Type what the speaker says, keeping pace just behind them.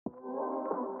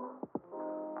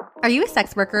Are you a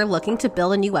sex worker looking to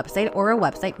build a new website or a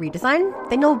website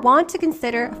redesign? Then you'll want to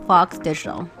consider Fox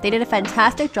Digital. They did a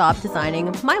fantastic job designing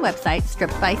my website,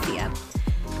 Stripped by Sia.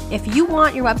 If you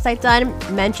want your website done,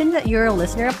 mention that you're a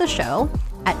listener of the show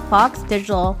at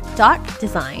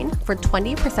foxdigital.design for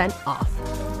 20%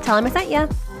 off. Tell them I sent ya.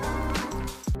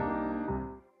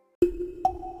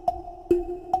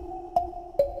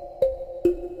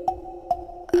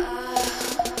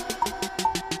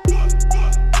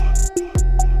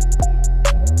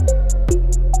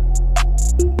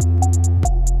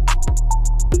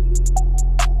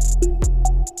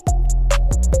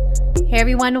 Hey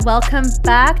everyone, welcome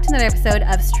back to another episode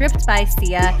of Stripped by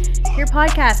Sia, your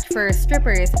podcast for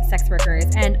strippers, sex workers,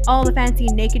 and all the fancy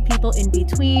naked people in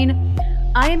between.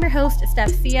 I am your host, Steph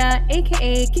Sia,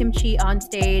 aka Kimchi on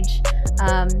stage.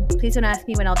 Please don't ask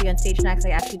me when I'll be on stage next. I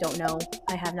actually don't know.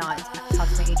 I have not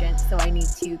talked to my agent, so I need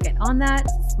to get on that.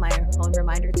 It's my own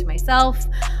reminder to myself.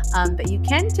 But you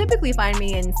can typically find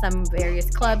me in some various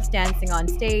clubs dancing on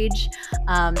stage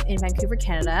in Vancouver,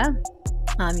 Canada.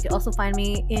 You can also find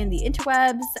me in the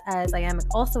interwebs, as I am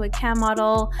also a cam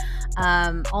model,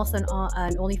 also an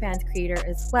OnlyFans creator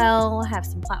as well. I have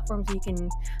some platforms where you can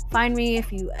find me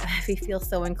if you feel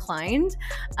so inclined.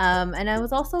 And I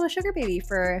was also a sugar baby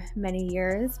for many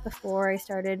years before I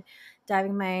started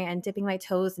dipping my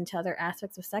toes into other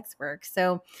aspects of sex work.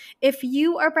 So if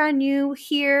you are brand new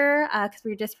here, because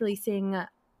we're just releasing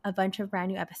a bunch of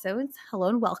brand new episodes. Hello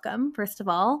and welcome, first of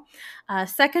all.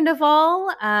 Second of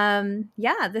all,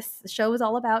 this show is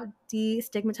all about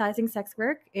destigmatizing sex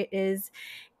work. It is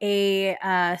a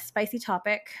spicy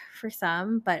topic for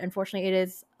some, but unfortunately it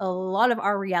is a lot of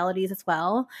our realities as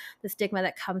well, the stigma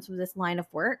that comes with this line of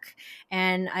work.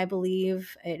 And I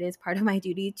believe it is part of my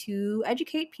duty to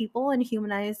educate people and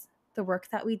humanize the work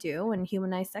that we do and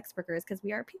humanize sex workers, because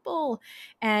we are people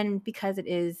and because it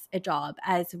is a job,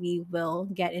 as we will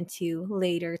get into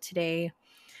later today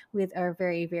with our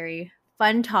very, very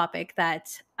fun topic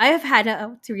that I have had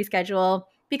to reschedule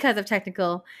because of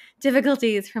technical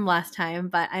difficulties from last time.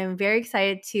 But I'm very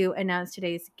excited to announce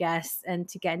today's guests and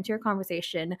to get into our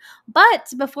conversation.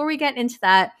 But before we get into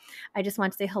that, I just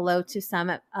want to say hello to some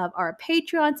of our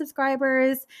Patreon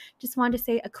subscribers. Just wanted to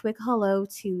say a quick hello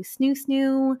to Snoo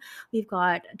Snoo. We've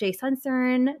got Jay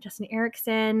Sunsern, Justin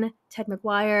Erickson, Ted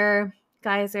McGuire,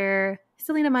 Geyser,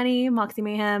 Selena Money, Moxie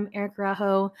Mayhem, Eric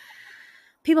Rajo,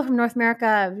 people from North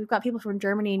America. We've got people from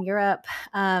Germany and Europe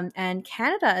and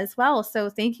Canada as well. So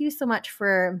thank you so much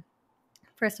for,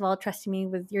 first of all, trusting me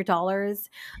with your dollars.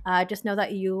 Just know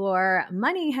that your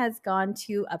money has gone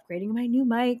to upgrading my new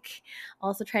mic,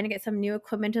 also trying to get some new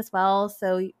equipment as well.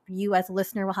 So you as a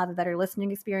listener will have a better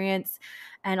listening experience,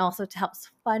 and also to help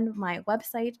fund my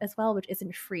website as well, which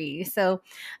isn't free. So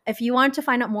if you want to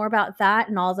find out more about that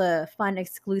and all the fun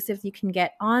exclusives you can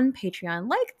get on Patreon,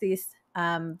 like these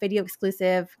video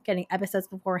exclusive, getting episodes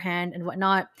beforehand and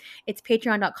whatnot, it's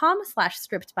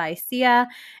patreon.com/strippedbysia,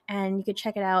 and you can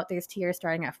check it out. There's tiers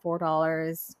starting at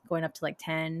 $4 going up to like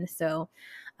 10. So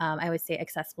I would say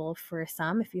accessible for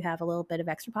some if you have a little bit of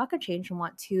extra pocket change and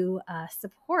want to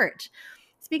support.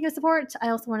 Speaking of support,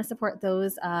 I also want to support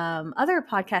those other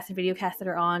podcasts and videocasts that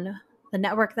are on the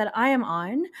network that I am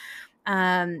on.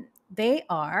 They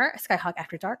are Skyhawk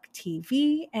After Dark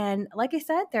TV. And like I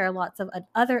said, there are lots of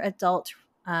other adult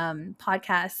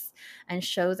podcasts and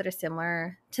shows that are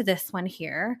similar to this one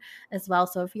here as well.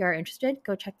 So if you are interested,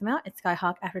 go check them out. It's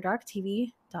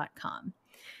skyhawkafterdarktv.com.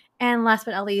 And last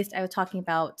but not least, I was talking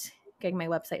about getting my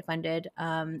website funded,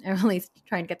 or at least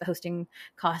trying to get the hosting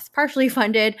costs partially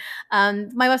funded.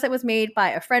 My website was made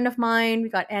by a friend of mine. We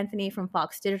got Anthony from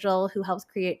Fox Digital, who helps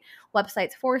create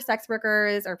websites for sex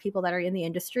workers or people that are in the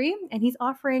industry. And he's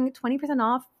offering 20%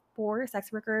 off for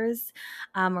sex workers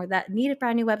or that need a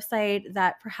brand new website,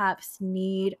 that perhaps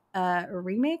need a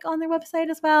remake on their website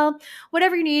as well.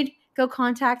 Whatever you need, go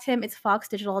contact him. It's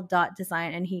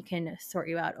foxdigital.design, and he can sort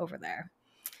you out over there.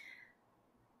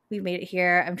 We've made it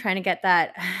here. I'm trying to get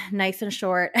that nice and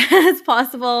short as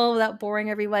possible without boring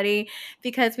everybody,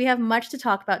 because we have much to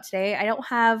talk about today. I don't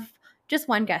have just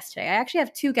one guest today. I actually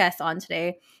have two guests on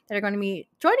today that are going to be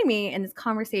joining me in this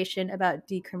conversation about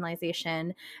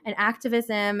decriminalization and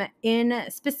activism in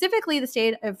specifically the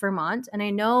state of Vermont. And I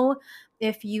know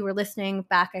if you were listening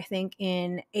back, I think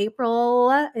in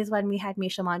April is when we had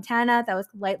Misha Montana that was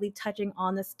lightly touching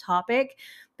on this topic.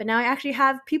 But now I actually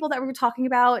have people that we were talking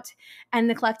about and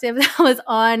the collective that was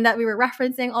on that we were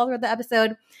referencing all throughout the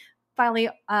episode finally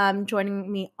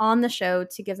joining me on the show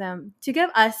to give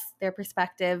us their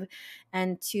perspective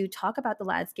and to talk about the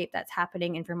landscape that's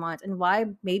happening in Vermont and why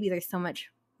maybe there's so much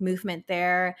movement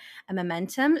there and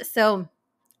momentum. So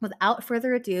Without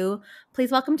further ado,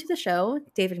 please welcome to the show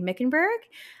David Mickenberg,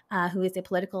 who is a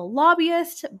political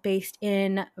lobbyist based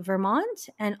in Vermont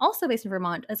and also based in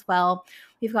Vermont as well.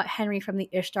 We've got Henri from the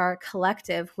Ishtar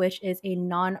Collective, which is a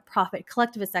nonprofit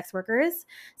collective of sex workers,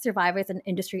 survivors, and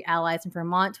industry allies in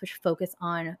Vermont, which focus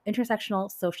on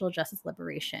intersectional social justice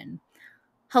liberation.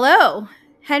 Hello,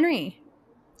 Henri.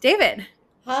 David,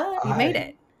 Hi. we made Hi,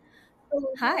 it. good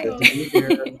Hi. to be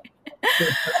here.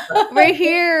 We're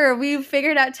here. We've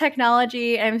figured out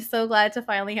technology. I'm so glad to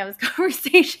finally have this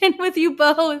conversation with you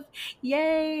both.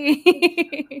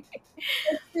 Yay.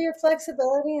 Thanks for your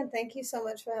flexibility and thank you so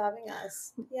much for having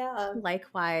us. Yeah,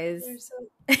 Likewise. we're so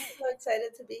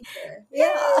excited to be here.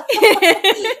 Yeah.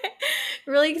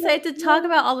 Really excited to talk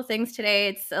about all the things today.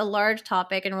 It's a large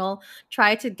topic, and we'll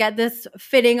try to get this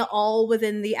fitting all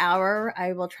within the hour.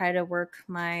 I will try to work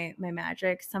my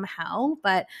magic somehow,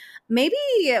 but maybe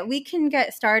we can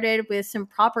get started with some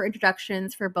proper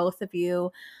introductions for both of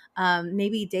you.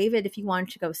 Maybe David, if you wanted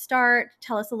to go start,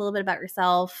 tell us a little bit about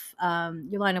yourself,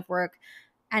 your line of work,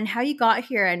 and how you got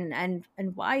here, and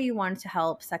why you wanted to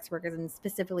help sex workers and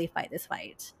specifically fight this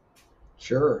fight.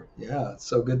 Sure, yeah, it's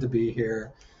so good to be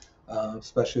here,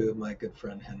 especially with my good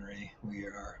friend Henry. We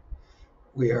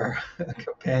are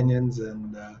companions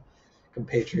and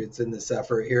compatriots in this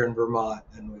effort here in Vermont,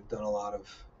 and we've done a lot of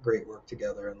great work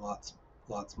together, and lots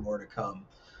more to come.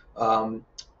 Um,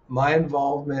 my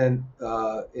involvement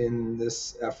in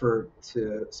this effort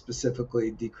to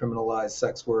specifically decriminalize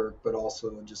sex work, but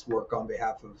also just work on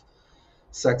behalf of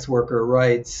sex worker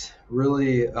rights,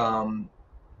 really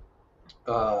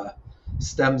uh,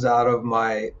 stems out of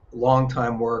my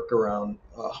longtime work around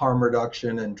harm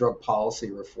reduction and drug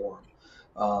policy reform.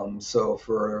 So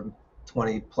for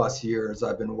 20 plus years,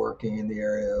 I've been working in the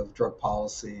area of drug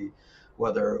policy,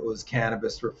 whether it was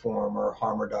cannabis reform or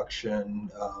harm reduction,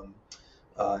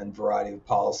 and variety of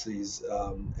policies.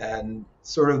 And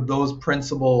sort of those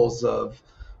principles of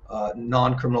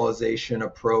non-criminalization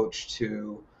approach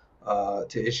to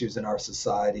issues in our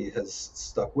society has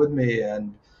stuck with me.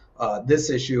 And this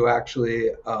issue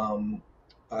actually,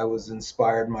 I was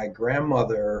inspired. My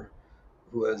grandmother,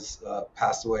 who has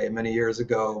passed away many years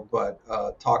ago, but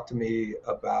talked to me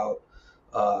about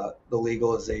the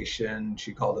legalization.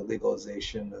 She called it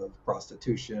legalization of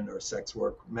prostitution or sex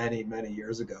work many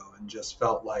years ago, and just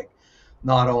felt like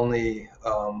not only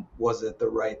was it the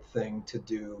right thing to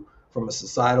do from a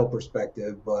societal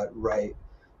perspective, but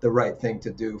the right thing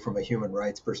to do from a human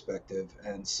rights perspective.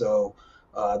 And so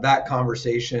that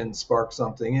conversation sparked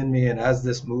something in me. And as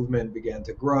this movement began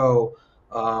to grow,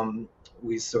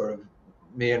 we sort of,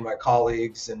 me and my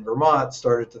colleagues in Vermont,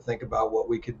 started to think about what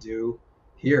we could do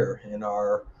here in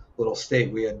our little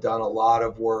state. We had done a lot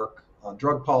of work on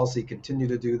drug policy, continue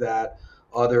to do that,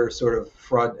 other sort of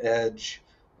front edge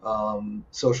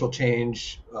social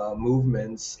change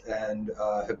movements, and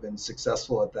have been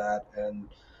successful at that. And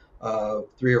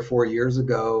 3 or 4 years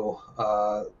ago,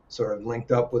 sort of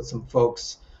linked up with some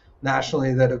folks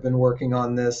nationally that have been working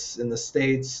on this in the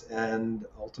States, and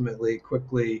ultimately,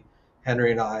 quickly,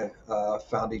 Henry and I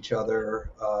found each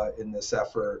other in this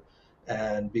effort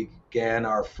and began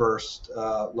our first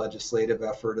legislative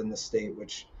effort in the state,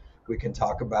 which we can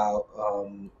talk about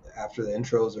after the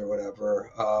intros or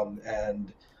whatever.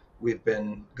 And we've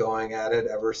been going at it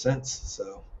ever since.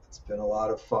 So it's been a lot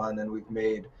of fun, and we've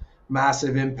made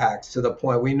massive impacts to the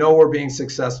point we know we're being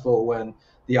successful when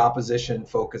the opposition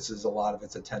focuses a lot of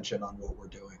its attention on what we're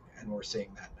doing, and we're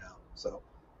seeing that now. So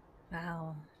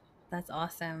Wow, that's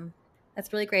awesome.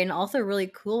 That's really great, and also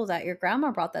really cool that your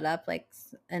grandma brought that up, like,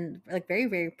 and like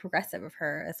very progressive of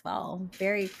her as well.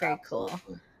 Very cool.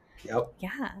 absolutely, yep.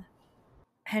 Yeah,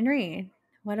 Henri,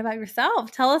 what about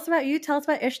yourself? Tell us about you. Tell us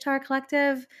about Ishtar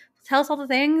Collective. Tell us all the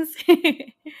things.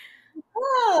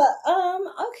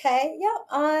 Okay. Yep.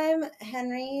 I'm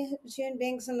Henry June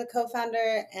Binks. I'm the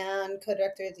co-founder and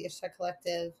co-director of the Ishtar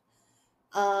Collective.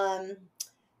 Um,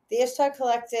 the Ishtar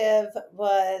Collective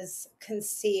was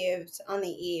conceived on the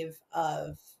eve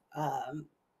of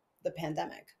the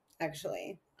pandemic,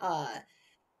 actually.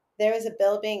 There was a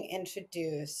bill being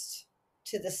introduced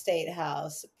to the State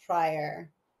House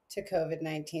prior to COVID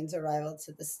 19's arrival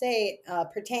to the state,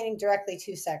 pertaining directly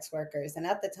to sex workers. And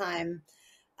at the time,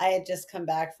 I had just come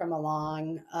back from a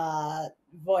long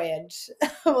voyage,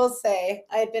 we'll say.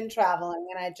 I had been traveling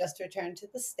and I had just returned to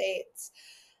the States.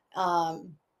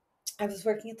 Um, I was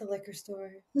working at the liquor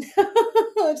store. I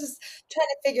was just trying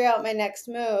to figure out my next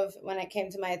move when it came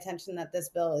to my attention that this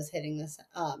bill was hitting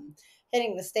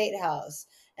the state house.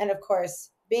 And of course,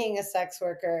 being a sex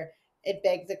worker, it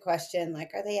begged the question,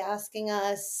 like, are they asking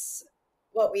us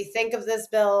what we think of this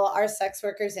bill, are sex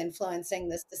workers influencing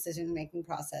this decision-making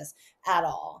process at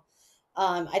all?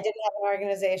 I didn't have an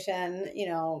organization,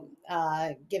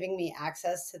 giving me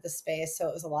access to the space. So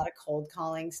it was a lot of cold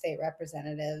calling state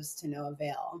representatives to no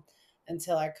avail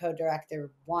until our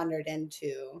co-director wandered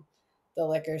into the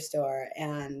liquor store,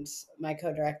 and my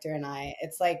co-director and I,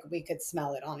 it's like we could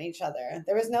smell it on each other.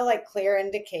 There was no like clear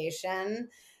indication,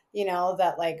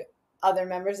 that like other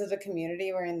members of the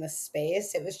community were in the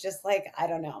space. It was just like, I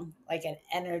don't know, like an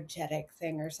energetic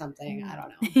thing or something. I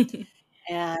don't know.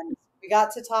 And we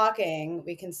got to talking.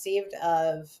 We conceived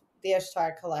of the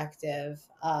Ishtar Collective.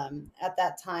 At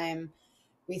that time,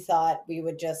 we thought we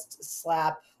would just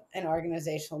slap an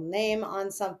organizational name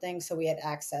on something so we had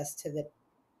access to the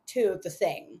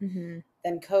thing. Mm-hmm.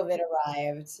 Then COVID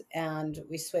arrived, and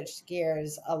we switched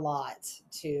gears a lot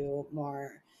to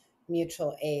more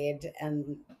mutual aid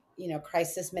and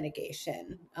crisis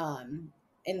mitigation.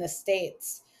 In the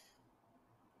States,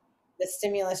 the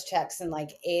stimulus checks and like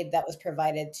aid that was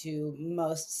provided to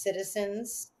most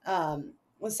citizens,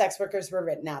 when sex workers were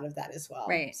written out of that as well.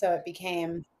 Right. So it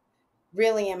became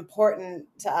really important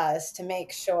to us to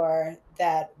make sure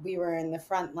that we were in the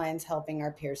front lines helping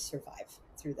our peers survive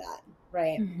through that.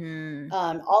 Right. Mm-hmm.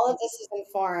 All of this is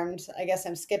informed. I guess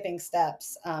I'm skipping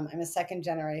steps. I'm a second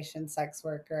generation sex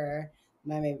worker.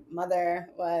 My mother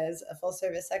was a full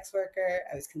service sex worker.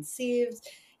 I was conceived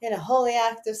in a holy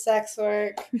act of sex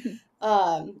work.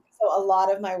 So a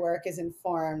lot of my work is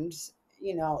informed,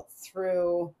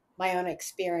 through my own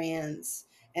experience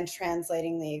and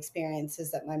translating the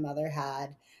experiences that my mother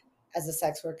had as a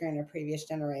sex worker in a previous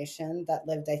generation that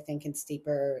lived, I think, in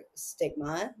steeper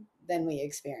stigma than we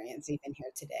experience even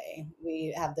here today.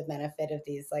 We have the benefit of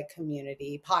these like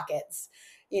community pockets,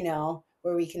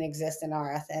 where we can exist in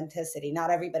our authenticity. Not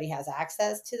everybody has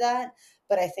access to that,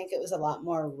 but I think it was a lot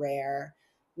more rare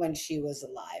when she was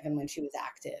alive and when she was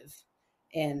active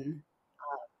in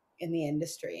in the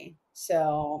industry.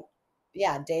 So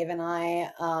yeah, Dave and I,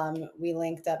 we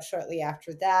linked up shortly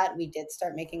after that. We did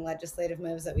start making legislative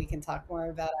moves that we can talk more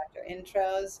about after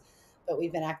intros, but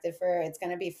we've been active it's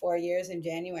going to be 4 years in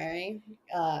January.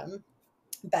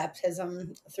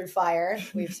 Baptism through fire.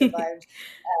 We've survived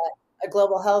a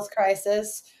global health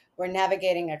crisis. We're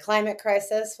navigating a climate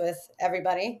crisis with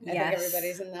everybody. I think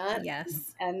everybody's in that.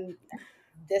 Yes. And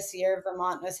this year,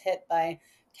 Vermont was hit by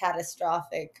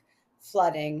catastrophic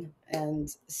flooding, and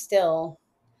still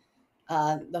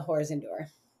the horrors endure.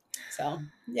 So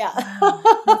yeah. Wow,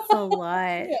 that's a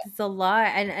lot. Yeah. It's a lot.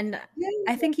 And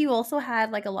I think you also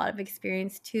had like a lot of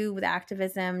experience too with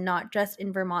activism, not just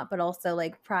in Vermont, but also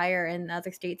like prior in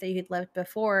other states that you had lived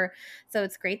before. So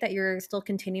it's great that you're still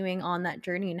continuing on that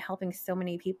journey and helping so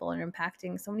many people and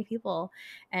impacting so many people,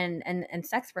 and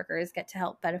sex workers get to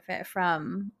help benefit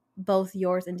from both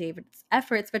yours and David's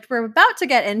efforts, which we're about to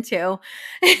get into.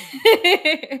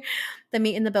 The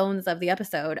meat and the bones of the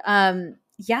episode.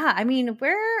 Yeah, I mean,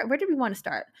 where do we want to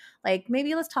start? Like,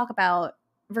 maybe let's talk about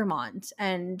Vermont.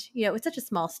 And it's such a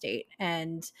small state,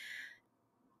 and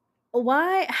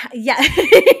why? Yeah.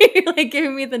 Like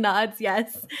giving me the nods.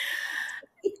 Yes.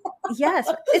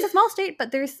 It's a small state,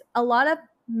 but there's a lot of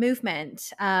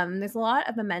movement. There's a lot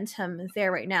of momentum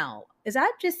there right now. Is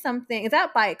that just something, is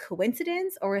that by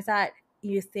coincidence, or is that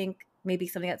you think maybe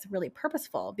something that's really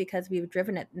purposeful because we've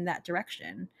driven it in that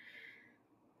direction?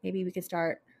 Maybe we could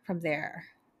start from there.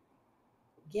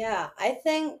 Yeah, I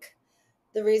think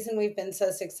the reason we've been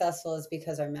so successful is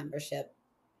because our membership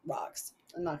rocks.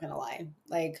 I'm not going to lie.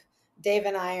 Like, Dave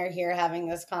and I are here having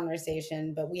this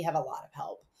conversation, but we have a lot of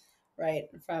help, right,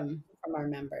 from our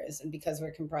members. And because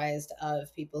we're comprised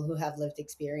of people who have lived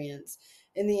experience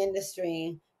in the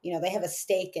industry, they have a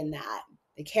stake in that.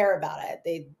 They care about it.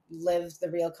 They live the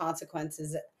real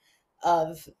consequences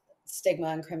of stigma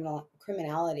and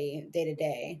criminality day to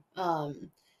day.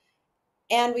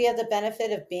 And we have the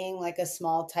benefit of being like a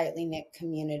small, tightly knit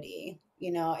community.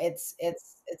 It's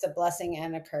a blessing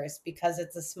and a curse because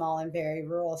it's a small and very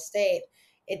rural state.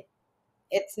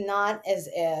 It's not as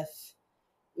if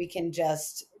we can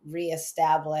just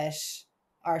reestablish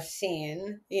our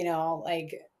scene,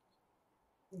 like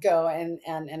go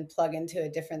and plug into a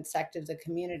different sector of the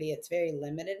community. It's very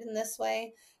limited in this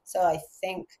way. So I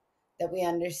think that we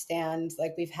understand,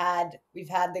 like we've had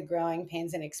the growing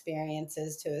pains and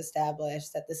experiences to establish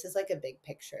that this is like a big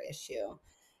picture issue,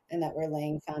 and that we're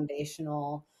laying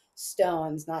foundational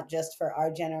stones, not just for our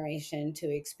generation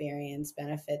to experience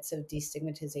benefits of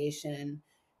destigmatization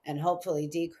and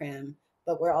hopefully decrim,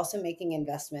 but we're also making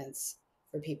investments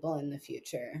for people in the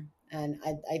future. And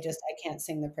I can't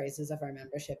sing the praises of our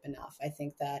membership enough. I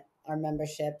think that our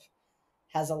membership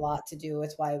has a lot to do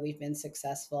with why we've been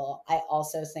successful. I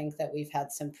also think that we've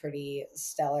had some pretty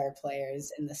stellar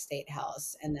players in the state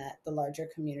house, and that the larger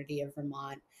community of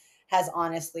Vermont has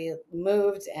honestly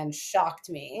moved and shocked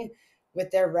me with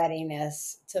their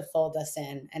readiness to fold us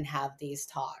in and have these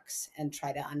talks and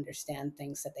try to understand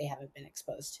things that they haven't been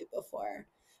exposed to before.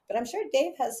 But I'm sure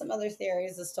Dave has some other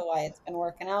theories as to why it's been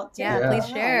working out too. Yeah, I please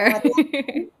don't know.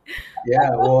 share. Yeah,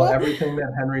 well, everything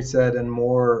that Henry said and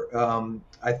more.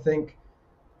 I think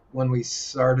when we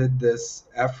started this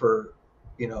effort,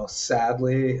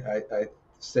 sadly, I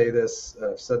say this,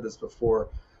 I've said this before,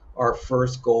 our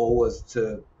first goal was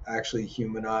to actually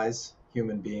humanize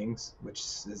human beings, which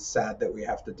is sad that we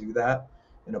have to do that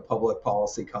in a public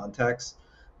policy context.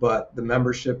 But the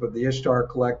membership of the Ishtar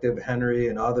Collective, Henry,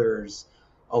 and others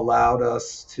allowed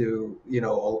us to,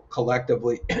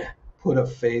 collectively put a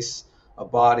face, a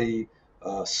body,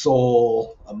 a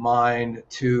soul, a mind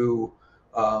to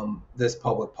this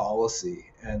public policy.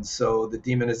 And so the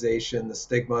demonization, the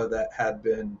stigma that had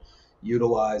been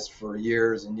utilized for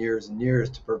years and years and years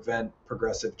to prevent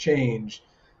progressive change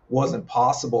wasn't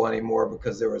possible anymore,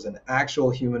 because there was an actual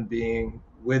human being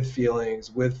with feelings,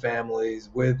 with families,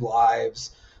 with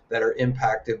lives that are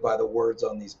impacted by the words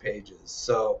on these pages.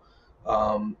 So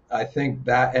I think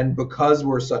that, and because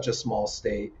we're such a small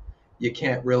state, you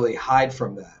can't really hide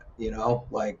from that,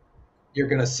 like you're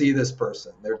going to see this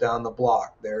person. They're down the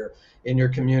block. They're in your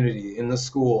community, in the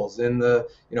schools, in the,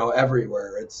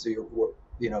 everywhere. It's,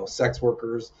 sex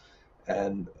workers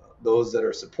and those that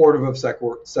are supportive of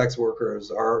sex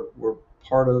workers we're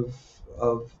part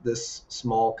of this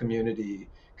small community,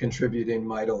 contributing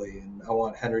mightily. And I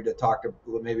want Henry to talk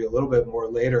maybe a little bit more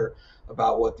later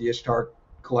about what the Ishtar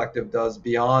Collective does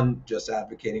beyond just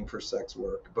advocating for sex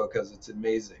work, because it's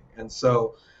amazing. And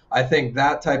so I think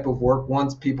that type of work,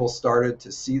 once people started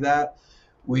to see that,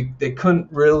 they couldn't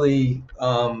really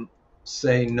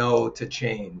say no to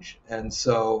change. And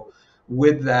so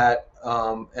with that,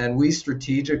 and we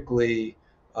strategically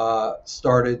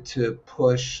started to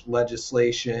push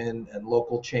legislation and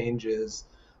local changes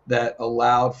that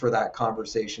allowed for that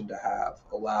conversation to have,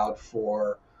 allowed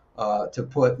for to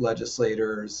put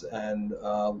legislators and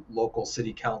local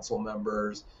city council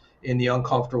members in the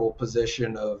uncomfortable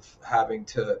position of having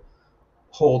to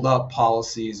hold up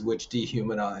policies which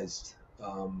dehumanized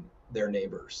their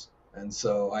neighbors. And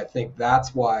so I think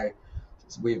that's why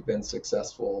we've been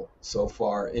successful so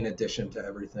far, in addition to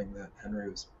everything that Henry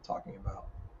was talking about.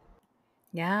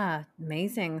 Yeah,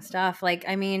 amazing stuff. Like,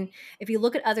 I mean, if you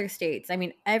look at other states, I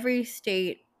mean, every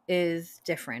state is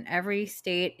different. Every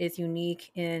state is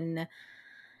unique in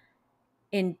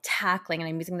tackling, and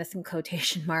I'm using this in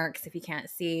quotation marks if you can't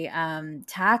see,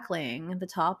 tackling the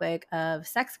topic of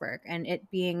sex work, and it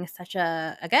being such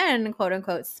a, again, quote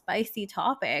unquote, spicy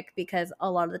topic, because a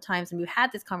lot of the times, and we've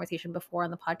had this conversation before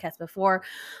on the podcast before,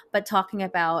 but talking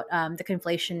about the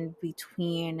conflation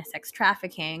between sex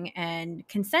trafficking and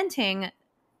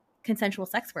consensual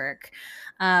sex work.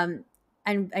 And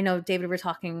I know, David, we were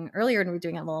talking earlier, and we were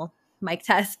doing a little mic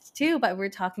test too, but we are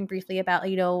talking briefly about,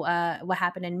 what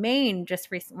happened in Maine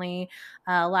just recently,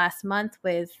 last month,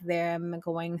 with them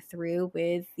going through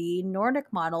with the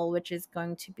Nordic model, which is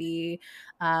going to be,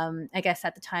 I guess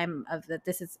at the time of that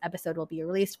episode will be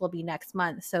released, will be next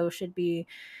month. So should be,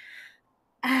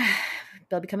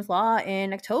 bill becomes law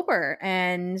in October.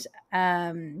 And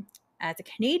as a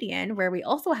Canadian, where we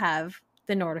also have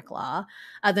the Nordic law,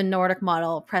 the Nordic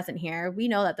model present here, we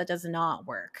know that does not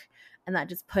work, and that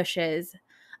just pushes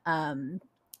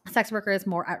sex workers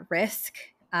more at risk.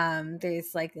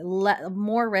 There's like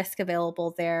more risk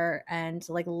available there, and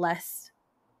like less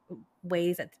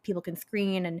ways that people can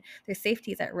screen, and their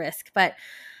safety is at risk. But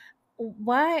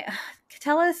why?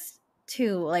 Tell us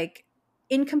too, like,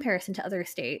 in comparison to other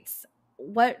states,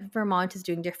 what Vermont is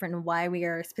doing different, and why we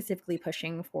are specifically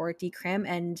pushing for decrim,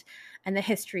 and the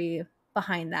history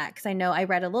behind that. Because I know I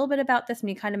read a little bit about this, and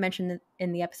you kind of mentioned it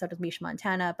in the episode of Misha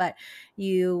Montana, but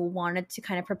you wanted to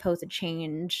kind of propose a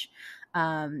change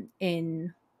in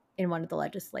one of the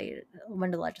legislations,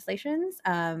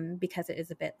 because it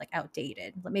is a bit like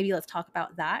outdated. But maybe let's talk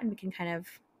about that, and we can kind of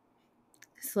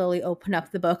slowly open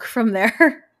up the book from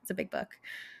there. It's a big book.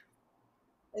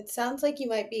 It sounds like you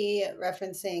might be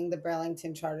referencing the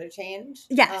Burlington charter change.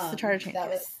 Yes, the charter change. That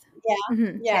was,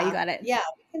 yeah, you got it. Yeah,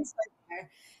 we can start there.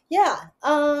 Yeah.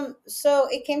 So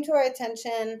it came to our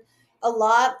attention, a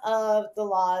lot of the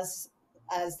laws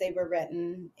as they were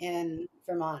written in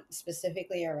Vermont,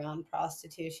 specifically around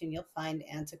prostitution, you'll find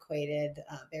antiquated,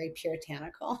 very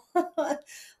puritanical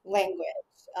language.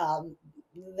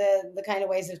 The kind of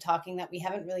ways of talking that we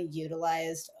haven't really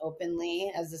utilized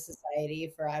openly as a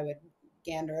society for, I would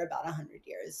gander about 100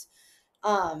 years.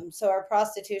 So our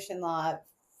prostitution law,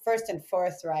 first and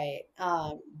forthright,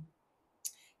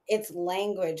 its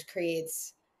language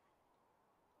creates,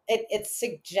 it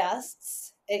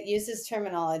suggests, it uses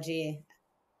terminology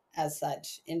as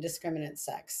such, indiscriminate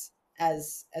sex,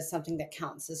 as something that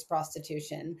counts as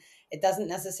prostitution. It doesn't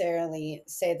necessarily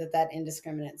say that that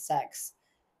indiscriminate sex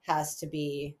has to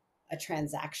be a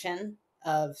transaction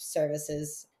of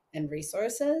services and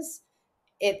resources.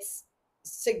 It's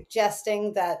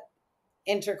suggesting that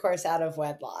intercourse out of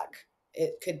wedlock,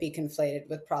 it could be conflated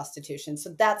with prostitution.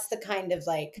 So that's the kind of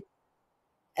like,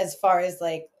 as far as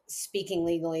like speaking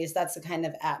legalese, that's the kind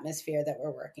of atmosphere that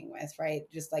we're working with, right?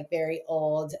 Just like very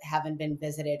old, haven't been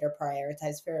visited or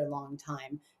prioritized for a long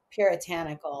time,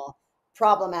 puritanical,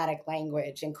 problematic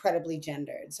language, incredibly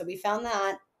gendered. So we found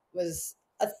that was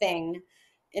a thing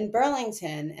in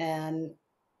Burlington, and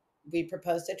we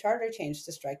proposed a charter change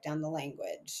to strike down the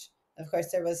language. Of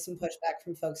course, there was some pushback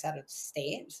from folks out of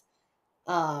state,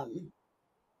 um,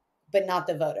 but not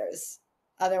the voters.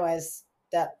 Otherwise,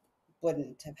 that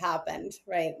wouldn't have happened,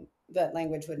 right? That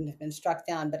language wouldn't have been struck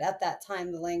down. But at that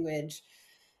time, the language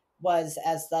was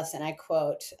as thus, and I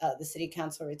quote, the city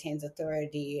council retains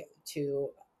authority to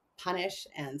punish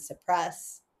and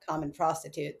suppress common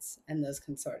prostitutes and those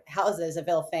consort houses of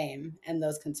ill fame and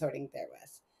those consorting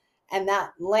therewith. And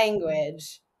that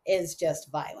language is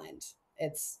just violent.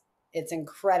 It's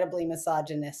incredibly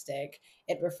misogynistic.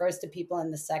 It refers to people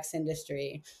in the sex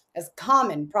industry as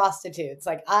common prostitutes.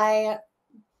 Like my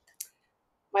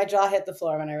jaw hit the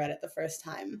floor when I read it the first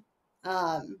time.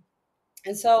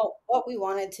 And so what we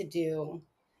wanted to do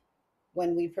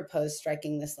when we proposed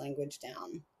striking this language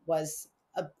down was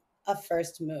a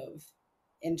first move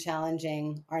in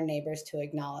challenging our neighbors to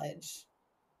acknowledge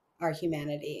our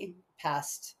humanity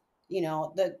past,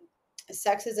 the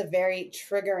sex is a very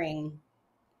triggering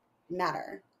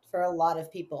matter for a lot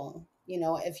of people.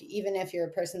 Even if you're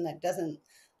a person that doesn't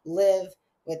live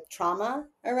with trauma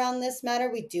around this matter,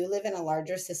 we do live in a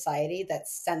larger society that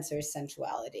censors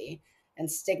sensuality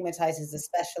and stigmatizes,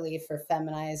 especially for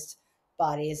feminized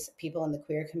bodies, people in the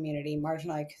queer community,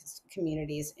 marginalized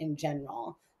communities in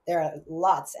general. There are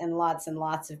lots and lots and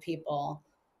lots of people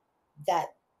that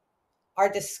are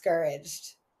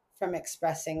discouraged from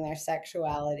expressing their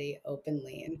sexuality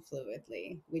openly and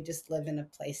fluidly. We just live in a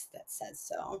place that says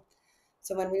so.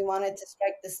 So when we wanted to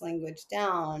strike this language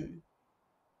down,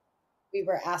 we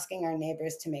were asking our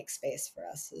neighbors to make space for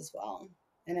us as well.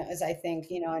 And it was, I think,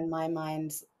 in my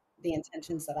mind, the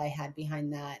intentions that I had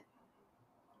behind that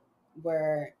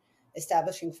were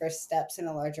establishing first steps in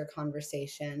a larger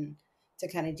conversation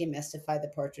to kind of demystify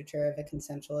the portraiture of a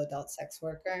consensual adult sex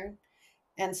worker.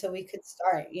 And so we could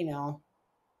start,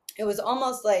 it was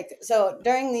almost like, so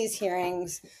during these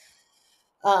hearings,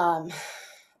 our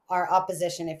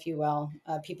opposition, if you will,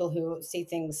 people who see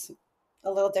things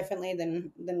a little differently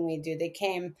than we do, they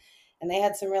came and they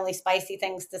had some really spicy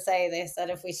things to say. They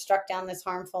said if we struck down this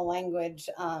harmful language,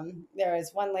 there was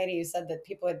one lady who said that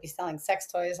people would be selling sex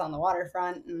toys on the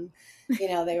waterfront, and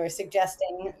they were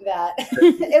suggesting that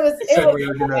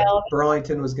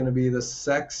Burlington was going to be the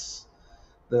sex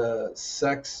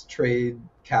trade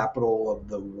capital of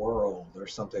the world or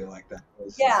something like that.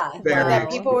 That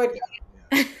people would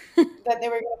that they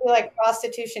were going to be like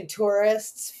prostitution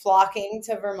tourists flocking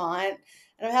to Vermont.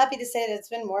 And I'm happy to say that it's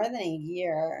been more than a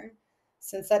year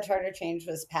since that charter change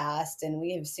was passed, and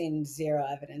we have seen zero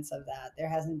evidence of that. There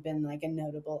hasn't been like a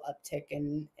notable uptick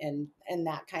in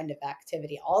that kind of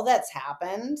activity. All that's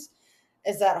happened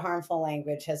is that harmful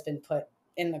language has been put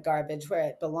in the garbage where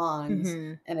it belongs,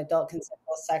 and adult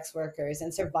consensual sex workers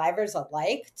and survivors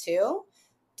alike too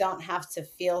don't have to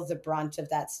feel the brunt of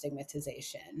that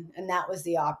stigmatization. And that was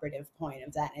the operative point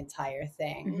of that entire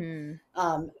thing.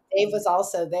 Dave was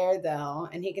also there though,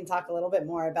 and he can talk a little bit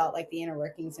more about like the inner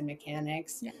workings and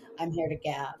mechanics. Yeah. I'm here to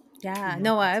gap. Yeah,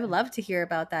 no, I would love to hear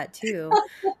about that too,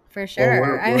 for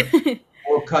sure.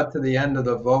 We'll cut to the end of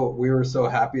the vote. We were so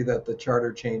happy that the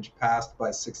charter change passed by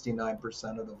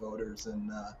 69% of the voters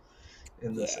in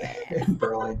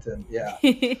Burlington. Yeah,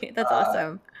 that's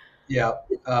awesome. Yeah,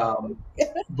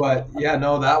 but yeah,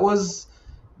 no, that was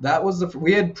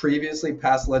we had previously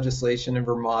passed legislation in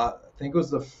Vermont. I think it was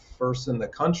the first in the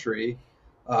country,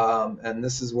 and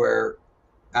this is where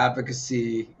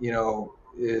advocacy,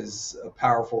 is a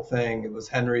powerful thing. It was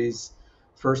Henri's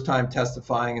first time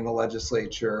testifying in the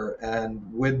legislature, and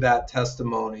with that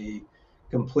testimony,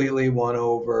 completely won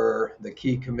over the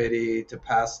key committee to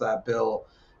pass that bill.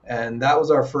 And that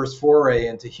was our first foray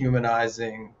into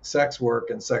humanizing sex work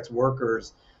and sex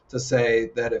workers, to say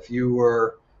that if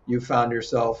you found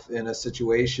yourself in a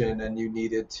situation and you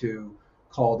needed to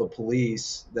call the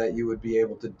police, that you would be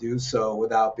able to do so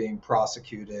without being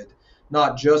prosecuted,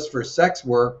 not just for sex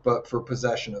work, but for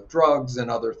possession of drugs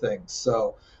and other things.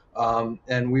 So,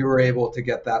 and we were able to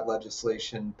get that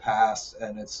legislation passed,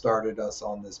 and it started us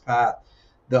on this path.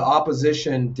 The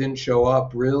opposition didn't show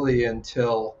up really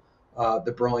until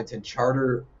the Burlington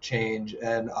charter change,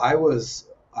 and I was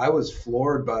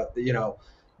floored. But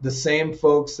the same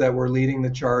folks that were leading the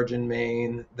charge in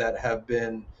Maine, that have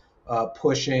been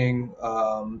pushing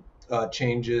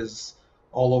changes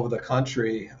all over the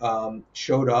country,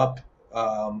 showed up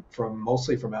from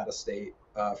mostly from out of state,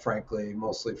 frankly,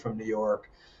 mostly from New York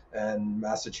and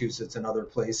Massachusetts and other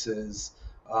places.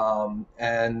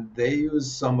 And they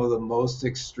use some of the most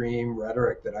extreme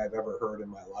rhetoric that I've ever heard in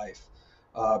my life,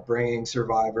 bringing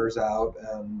survivors out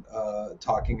and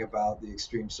talking about the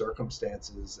extreme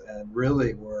circumstances, and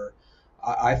really were,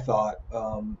 I thought,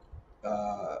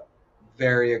 uh,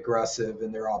 very aggressive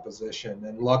in their opposition.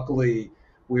 And luckily,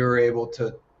 we were able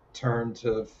to turn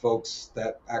to folks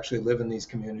that actually live in these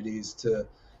communities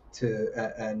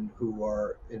and who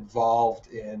are involved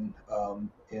in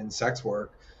sex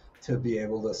work, to be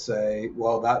able to say,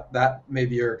 well, that may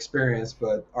be your experience,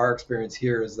 but our experience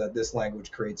here is that this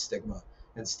language creates stigma,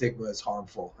 and stigma is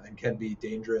harmful and can be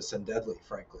dangerous and deadly,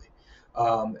 frankly.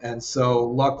 And so,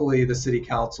 luckily, the city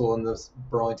council and the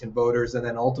Burlington voters, and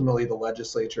then ultimately the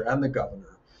legislature and the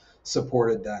governor,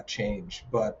 supported that change.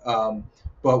 But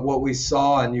what we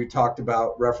saw, and you talked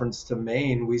about reference to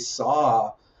Maine, we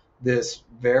saw this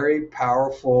very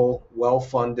powerful,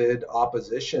 well-funded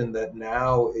opposition that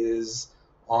now is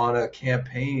on a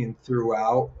campaign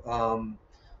throughout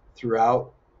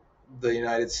the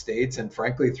United States, and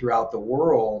frankly throughout the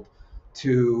world,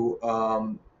 to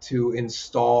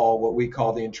install what we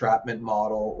call the entrapment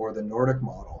model, or the Nordic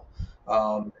model.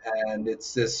 And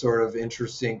it's this sort of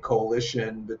interesting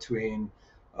coalition between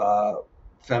uh,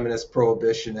 feminist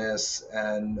prohibitionists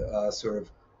and sort of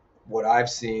what I've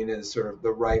seen is sort of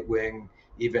the right wing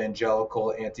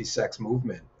evangelical anti sex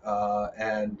movement.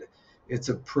 And it's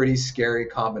a pretty scary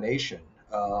combination,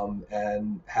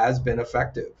 and has been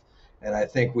effective. And I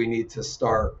think we need to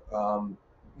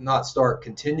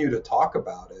continue to talk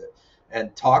about it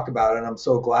and talk about it. And I'm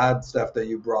so glad, Steph, that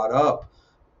you brought up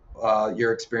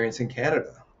your experience in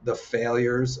Canada, the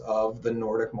failures of the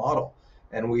Nordic model.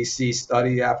 And we see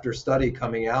study after study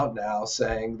coming out now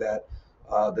saying that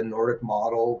the Nordic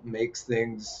model makes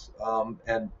things,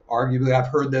 and arguably, I've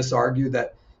heard this argued,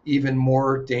 that even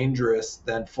more dangerous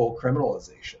than full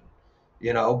criminalization.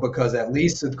 Because at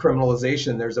least with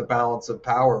criminalization, there's a balance of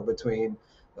power between,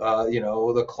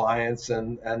 the clients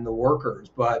and the workers.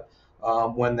 But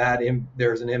when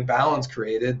there's an imbalance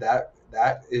created, that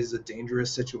is a dangerous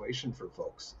situation for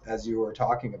folks, as you were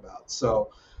talking about.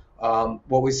 So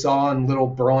what we saw in little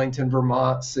Burlington,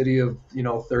 Vermont, city of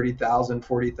 30,000,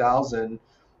 40,000,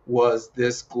 was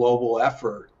this global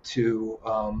effort to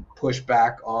push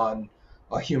back on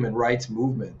a human rights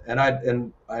movement. And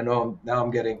I know now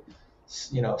I'm getting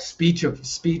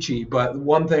speechy, but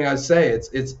one thing I say,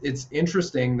 it's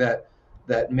interesting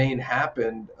that Maine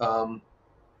happened,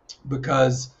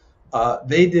 because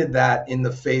they did that in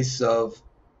the face of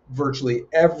virtually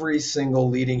every single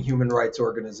leading human rights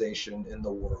organization in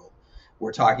the world.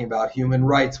 We're talking about Human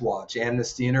Rights Watch,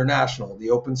 Amnesty International,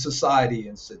 the Open Society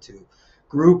Institute.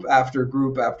 Group after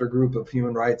group after group of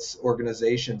human rights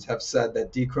organizations have said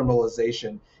that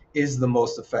decriminalization is the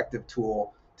most effective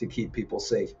tool to keep people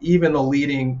safe. Even the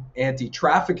leading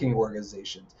anti-trafficking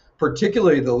organizations,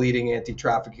 particularly the leading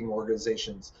anti-trafficking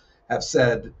organizations, have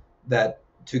said that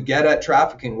to get at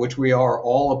trafficking, which we are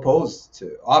all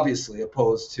obviously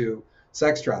opposed to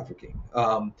sex trafficking,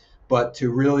 but to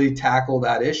really tackle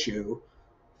that issue,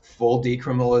 full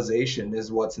decriminalization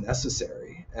is what's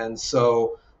necessary. And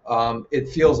so it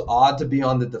feels odd to be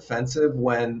on the defensive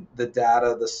when the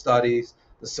data, the studies,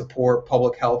 the support,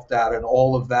 public health data, and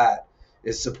all of that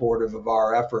is supportive of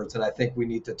our efforts. And I think we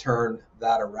need to turn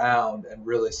that around and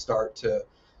really start to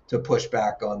push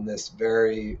back on this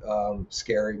very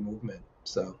scary movement.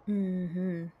 So,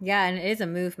 yeah, and it is a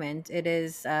movement. It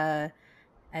is, as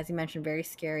you mentioned, very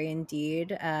scary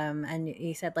indeed. And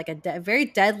you said like a very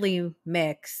deadly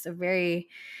mix, a very,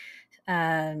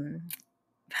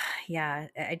 yeah.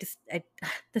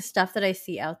 The stuff that I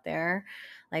see out there,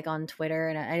 like on Twitter,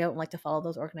 and I don't like to follow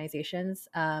those organizations,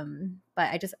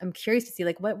 but I'm curious to see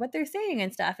like what they're saying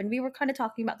and stuff. And we were kind of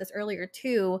talking about this earlier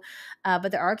too,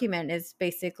 but the argument is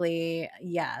basically,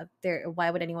 yeah, why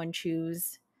would anyone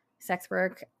choose sex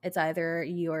work? It's either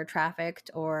you are trafficked,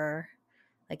 or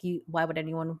like why would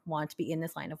anyone want to be in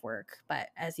this line of work? But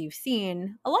as you've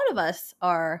seen, a lot of us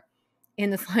are in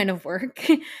this line of work,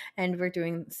 and we're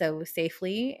doing so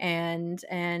safely, and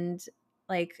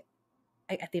like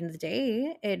at the end of the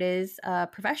day, it is a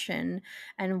profession,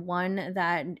 and one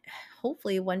that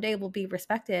hopefully one day will be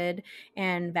respected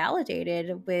and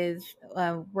validated with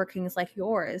workings like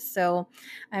yours. So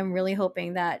I'm really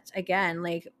hoping that, again,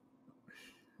 like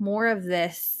more of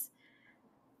this,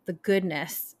 the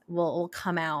goodness will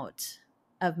come out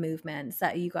of movements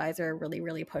that you guys are really,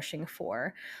 really pushing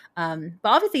for. But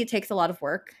obviously it takes a lot of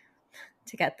work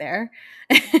to get there.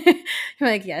 You're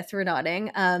like, yes, we're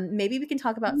nodding. Maybe we can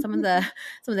talk about some of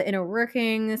the inner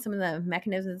workings, some of the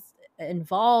mechanisms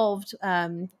involved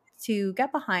to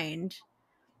get behind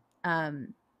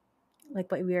like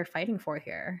what we are fighting for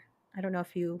here. I don't know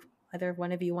if either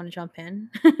one of you want to jump in.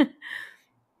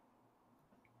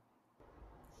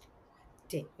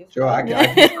 Dave. Sure, I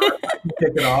can kick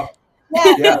it off.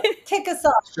 Yeah. Kick us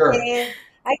off, Sure. Dave.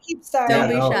 I keep starting. Don't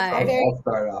be shy. I'll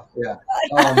start off. Yeah.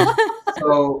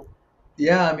 So,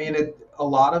 yeah, I mean, a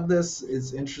lot of this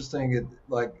is interesting.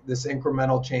 Like this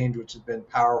incremental change, which has been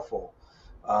powerful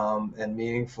and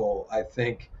meaningful, I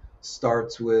think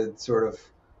starts with sort of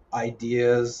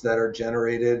ideas that are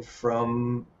generated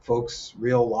from folks'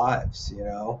 real lives.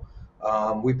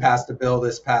 We passed a bill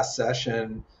this past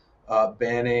session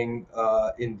banning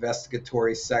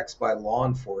investigatory sex by law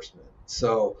enforcement.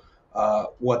 So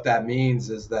what that means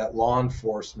is that law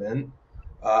enforcement,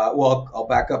 I'll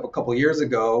back up a couple years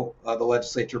ago, the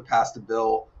legislature passed a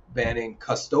bill banning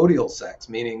custodial sex,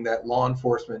 meaning that law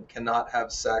enforcement cannot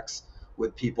have sex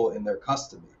with people in their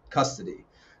custody.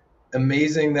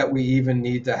 Amazing that we even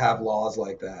need to have laws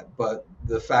like that. But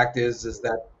the fact is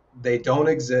that they don't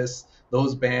exist.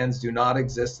 Those bans do not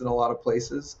exist in a lot of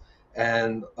places.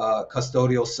 And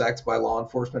custodial sex by law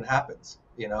enforcement happens.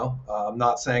 I'm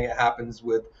not saying it happens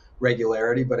with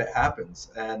regularity, but it happens.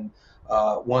 And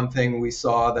one thing we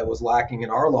saw that was lacking in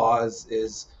our laws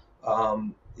is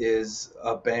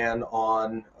a ban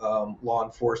on law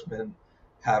enforcement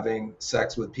having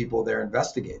sex with people they're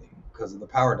investigating because of the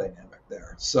power dynamic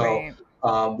there. So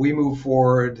right. We moved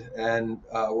forward and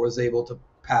was able to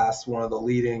pass one of the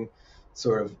leading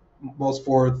sort of most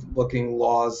forward-looking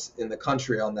laws in the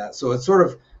country on that. So it's sort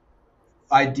of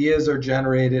ideas are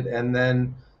generated and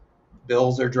then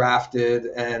bills are drafted,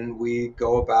 and we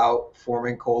go about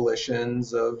forming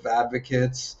coalitions of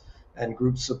advocates and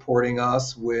groups supporting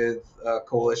us with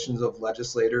coalitions of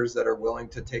legislators that are willing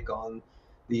to take on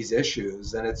these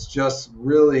issues. And it's just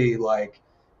really like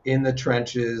in the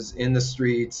trenches, in the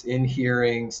streets, in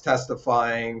hearings,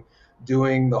 testifying,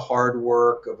 doing the hard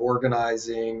work of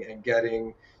organizing and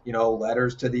getting,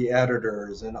 letters to the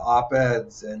editors and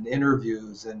op-eds and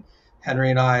interviews. And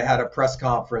Henri and I had a press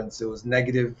conference. It was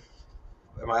negative.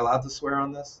 Am I allowed to swear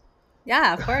on this?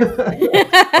 Yeah, of course.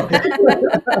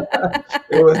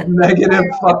 It was negative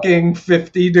fucking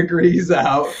 50 degrees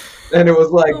out. And it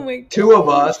was like two of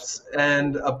us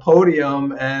and a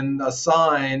podium and a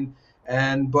sign.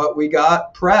 But we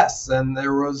got press and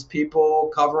there was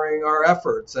people covering our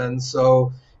efforts. And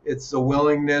so it's the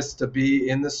willingness to be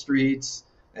in the streets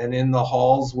and in the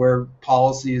halls where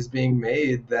policy is being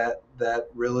made that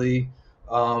really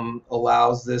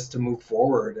allows this to move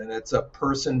forward. And it's a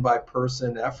person by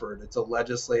person effort. It's a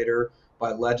legislator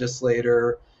by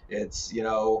legislator. It's,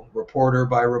 reporter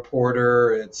by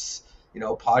reporter. It's,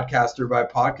 podcaster by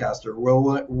podcaster.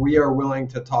 We are willing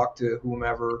to talk to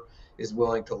whomever is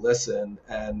willing to listen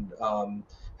and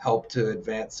help to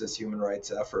advance this human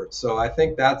rights effort. So I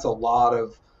think that's a lot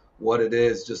of what it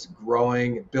is, just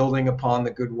growing, building upon the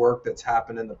good work that's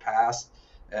happened in the past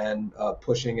and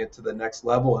pushing it to the next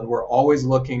level. And we're always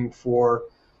looking for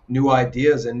new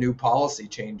ideas and new policy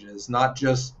changes, not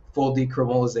just full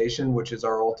decriminalization, which is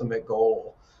our ultimate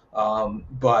goal,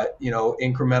 but,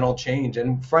 incremental change.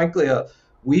 And frankly,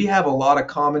 we have a lot of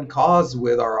common cause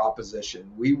with our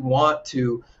opposition. We want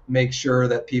to make sure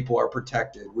that people are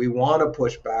protected. We want to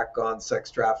push back on sex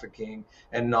trafficking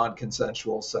and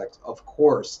non-consensual sex, of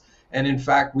course. And in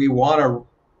fact, we want to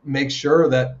make sure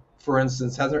that, for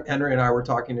instance, Henri and I were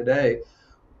talking today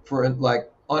for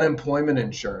like unemployment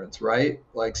insurance, right?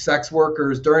 Like sex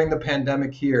workers during the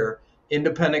pandemic here,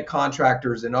 independent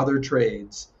contractors in other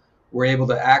trades were able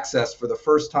to access for the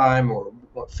first time or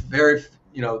very,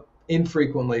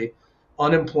 infrequently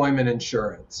unemployment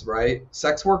insurance, right?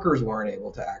 Sex workers weren't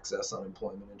able to access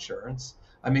unemployment insurance.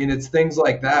 I mean, it's things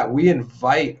like that. We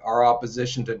invite our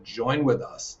opposition to join with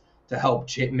us to help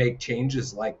make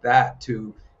changes like that,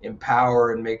 to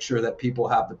empower and make sure that people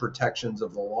have the protections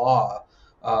of the law,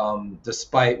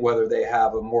 despite whether they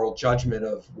have a moral judgment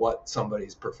of what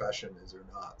somebody's profession is or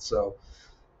not. So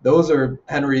those are,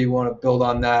 Henri, you want to build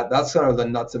on that? That's kind of the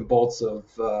nuts and bolts of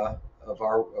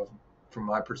from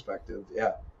my perspective.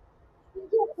 Yeah.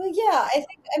 Well, yeah, I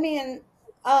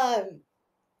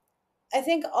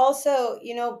think also,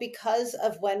 because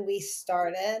of when we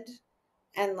started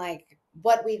and like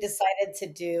what we decided to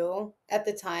do at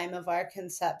the time of our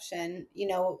conception,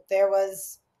 there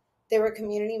were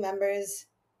community members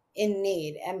in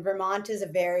need, and Vermont is a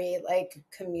very like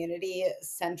community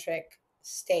centric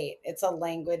state. It's a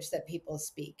language that people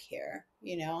speak here.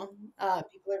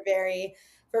 People are very,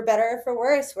 for better or for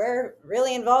worse, we're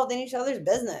really involved in each other's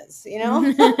business.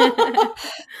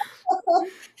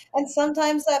 And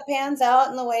sometimes that pans out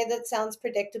in the way that sounds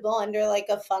predictable under like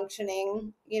a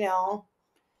functioning,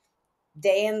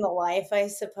 day in the life, I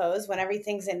suppose, when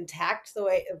everything's intact, the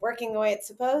way working the way it's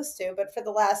supposed to. But for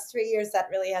the last 3 years, that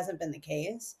really hasn't been the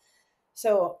case.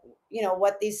 So,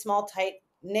 what these small, tight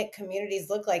knit communities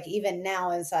look like, even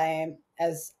now, as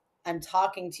I'm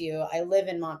talking to you, I live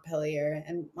in Montpelier,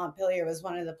 and Montpelier was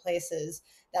one of the places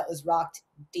that was rocked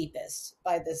deepest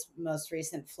by this most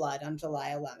recent flood on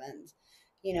July 11th.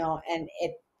 And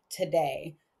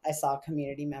today I saw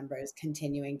community members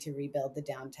continuing to rebuild the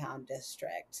downtown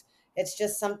district. It's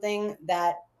just something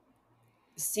that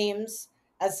seems,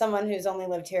 as someone who's only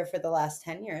lived here for the last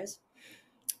 10 years,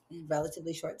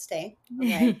 relatively short stay,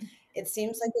 okay, it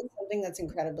seems like it's something that's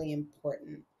incredibly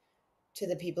important to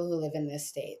the people who live in this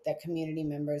state, that community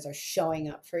members are showing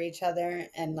up for each other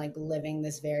and like living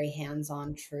this very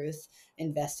hands-on truth,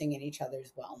 investing in each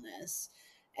other's wellness.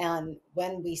 And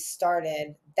when we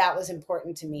started, that was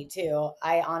important to me too.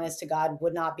 I, honest to God,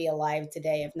 would not be alive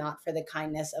today if not for the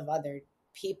kindness of other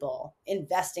people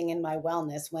investing in my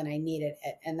wellness when I needed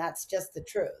it. And that's just the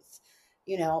truth.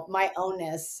 My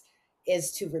ownness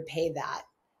is to repay that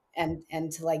and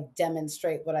to like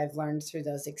demonstrate what I've learned through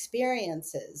those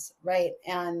experiences, right?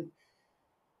 And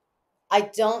I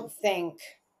don't think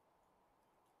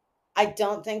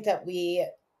that we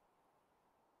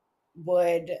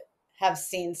would have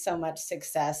seen so much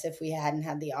success if we hadn't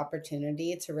had the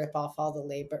opportunity to rip off all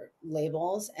the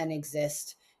labels and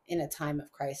exist in a time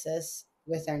of crisis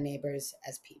with our neighbors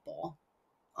as people.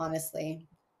 Honestly,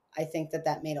 I think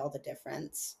that made all the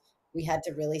difference. We had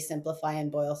to really simplify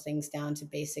and boil things down to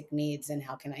basic needs and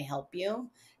how can I help you?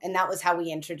 And that was how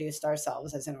we introduced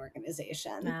ourselves as an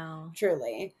organization. Wow.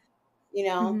 Truly,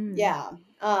 Mhm. yeah.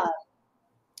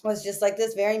 Was just like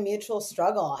this very mutual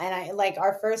struggle. And I like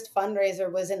our first fundraiser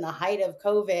was in the height of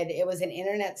COVID. It was an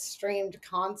internet streamed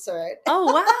concert.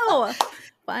 Oh, wow.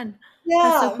 Fun.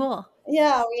 That's so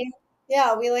Yeah.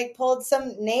 cool. We like pulled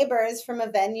some neighbors from a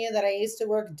venue that I used to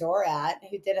work door at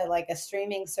who did a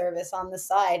streaming service on the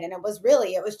side. And it was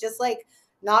just like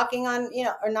knocking on,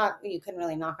 or not, you couldn't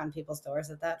really knock on people's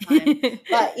doors at that time,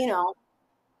 but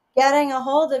getting a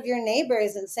hold of your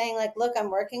neighbors and saying like, look, I'm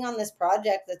working on this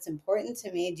project that's important to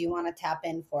me. Do you want to tap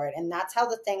in for it? And that's how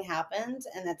the thing happened.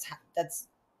 And that's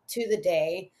to the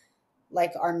day,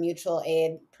 like our mutual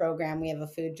aid program. We have a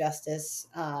food justice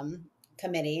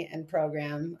committee and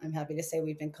program. I'm happy to say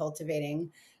we've been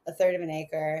cultivating a third of an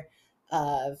acre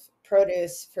of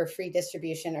produce for free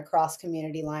distribution across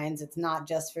community lines. It's not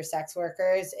just for sex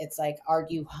workers. It's like, are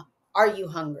you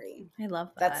hungry? I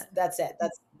love that. That's it.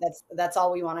 That's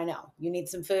all we want to know. You need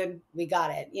some food, we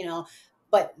got it,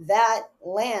 But that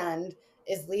land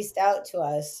is leased out to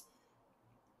us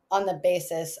on the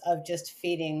basis of just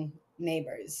feeding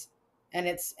neighbors. And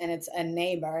it's a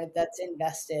neighbor that's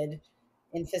invested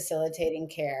in facilitating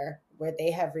care where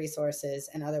they have resources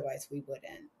and otherwise we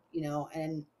wouldn't.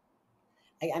 And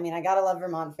I mean, I gotta love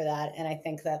Vermont for that. And I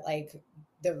think that like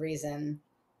the reason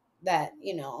that,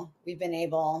 we've been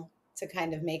able to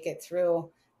kind of make it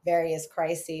through various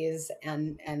crises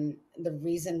and the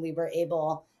reason we were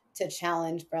able to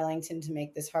challenge Burlington to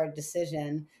make this hard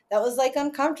decision that was like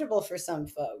uncomfortable for some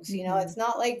folks. It's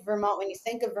not like Vermont. When you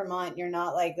think of Vermont, you're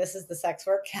not like, this is the sex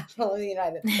work capital of the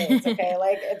United States. Okay.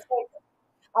 Like it's like,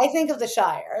 I think of the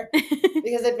Shire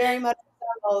because it very much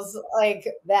resembles like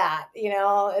that,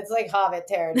 it's like Hobbit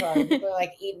territory. People are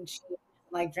like eating cheese and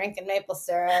like drinking maple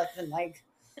syrup and like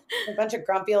a bunch of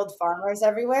grumpy old farmers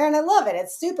everywhere. And I love it.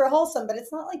 It's super wholesome, but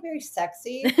it's not like very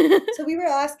sexy. So we were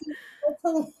asking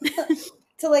people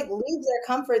to like leave their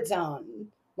comfort zone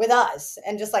with us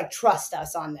and just like trust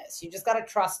us on this. You just got to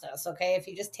trust us. Okay. If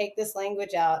you just take this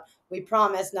language out, we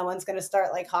promise no one's going to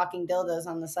start like hawking dildos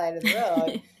on the side of the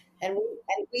road. And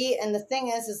the thing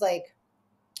is like,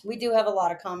 we do have a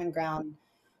lot of common ground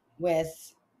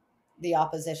with the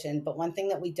opposition, but one thing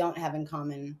that we don't have in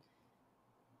common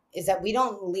is that we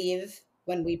don't leave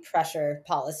when we pressure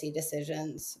policy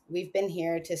decisions. We've been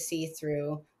here to see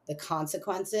through the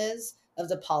consequences of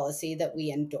the policy that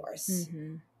we endorse.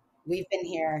 Mm-hmm. We've been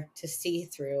here to see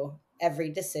through every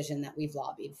decision that we've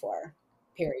lobbied for,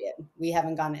 period. We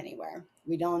haven't gone anywhere.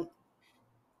 We don't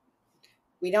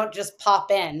just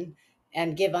pop in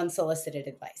and give unsolicited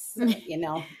advice. You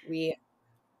know,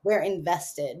 we're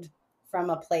invested from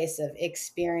a place of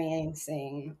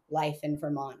experiencing life in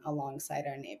Vermont alongside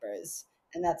our neighbors.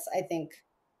 And that's, I think,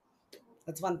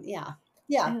 that's one, yeah.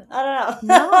 Yeah, I don't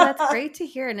know. No, that's great to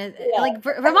hear. And Yeah. like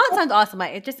Vermont sounds awesome.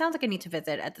 It just sounds like I need to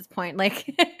visit at this point. Like,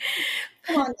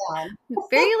 Come on down.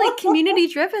 very like community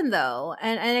driven though,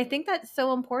 and I think that's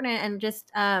so important. And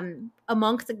just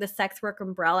amongst like the sex work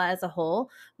umbrella as a whole,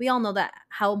 we all know that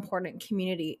how important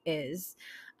community is.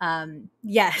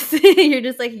 Yes, you're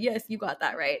just like, yes, you got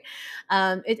that right.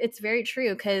 It's very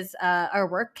true because our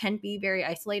work can be very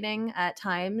isolating at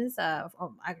times. I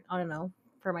don't know,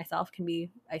 for myself can be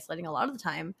isolating a lot of the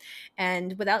time,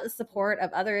 and without the support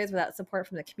of others, without support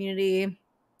from the community,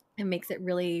 it makes it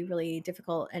really, really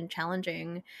difficult and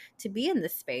challenging to be in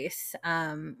this space,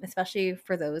 especially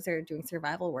for those that are doing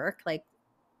survival work. Like,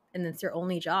 and it's their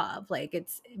only job. Like,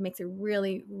 it makes it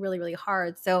really, really, really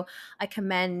hard. So I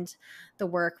commend the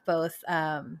work both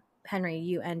Henri,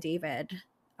 you and David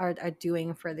are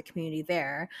doing for the community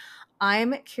there.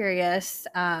 I'm curious,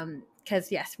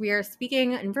 because yes, we are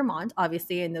speaking in Vermont,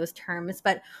 obviously, in those terms,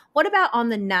 but what about on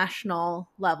the national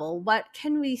level? What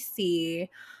can we see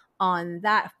on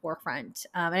that forefront?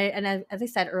 And as I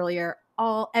said earlier,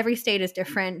 every state is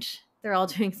different. They're all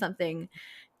doing something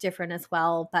different as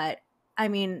well. But I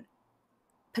mean,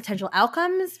 potential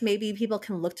outcomes, maybe people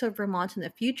can look to Vermont in the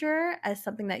future as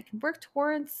something that you can work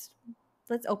towards.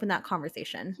 Let's open that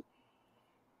conversation.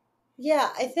 Yeah,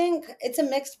 I think it's a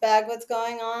mixed bag what's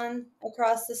going on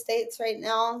across the states right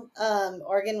now.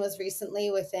 Oregon was recently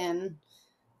within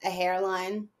a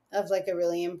hairline of like a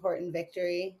really important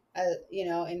victory, you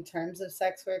know, in terms of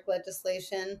sex work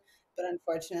legislation, but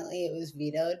unfortunately it was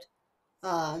vetoed.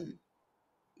 Um,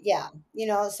 yeah, you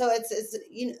know, so it's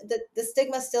you know, the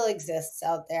stigma still exists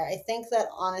out there. I think that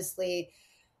honestly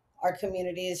our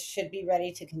communities should be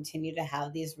ready to continue to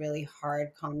have these really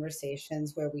hard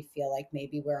conversations where we feel like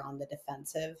maybe we're on the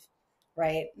defensive,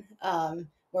 right?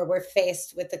 Where we're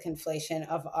faced with the conflation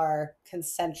of our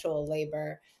consensual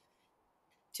labor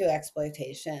to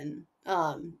exploitation.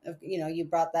 You know, you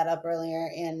brought that up earlier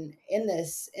in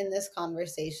this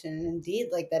conversation. Indeed,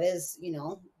 like that is, you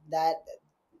know, that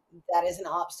is an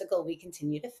obstacle we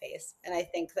continue to face. And I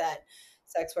think that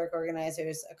sex work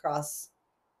organizers across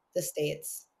the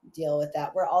states deal with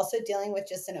that. We're also dealing with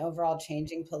just an overall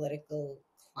changing political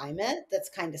climate that's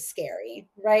kind of scary,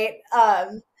 right?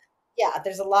 Yeah,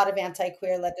 there's a lot of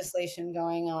anti-queer legislation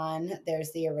going on.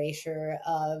 There's the erasure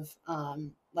of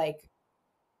like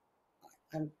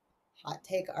hot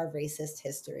take our racist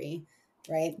history,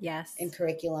 right? Yes. In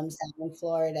curriculums down in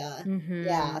Florida. Mm-hmm.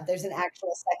 Yeah, there's an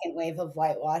actual second wave of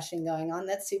whitewashing going on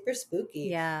that's super spooky.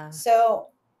 Yeah. So,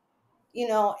 you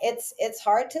know, it's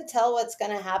hard to tell what's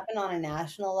going to happen on a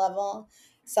national level.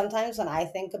 Sometimes when I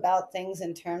think about things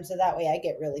in terms of that way, I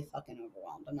get really fucking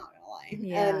overwhelmed. I'm not going to lie.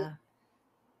 Yeah. And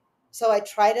so I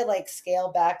try to like scale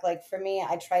back. Like for me,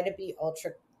 I try to be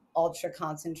ultra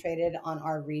concentrated on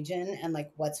our region and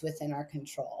like what's within our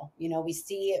control. You know, we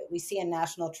see a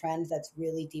national trend that's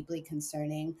really deeply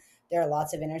concerning. There are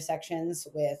lots of intersections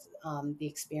with the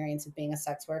experience of being a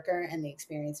sex worker and the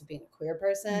experience of being a queer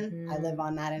person. Mm-hmm. I live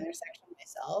on that intersection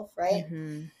myself, right?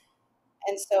 Mm-hmm.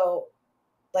 And so,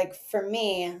 like for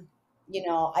me, you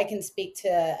know, I can speak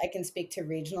to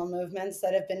regional movements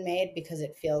that have been made because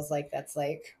it feels like that's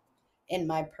like in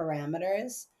my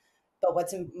parameters. But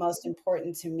what's most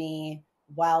important to me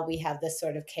while we have this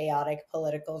sort of chaotic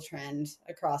political trend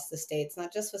across the states,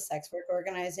 not just with sex work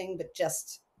organizing, but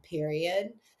just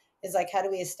period, is like, how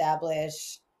do we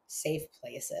establish safe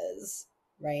places,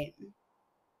 right?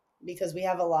 Because we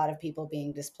have a lot of people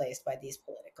being displaced by these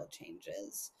political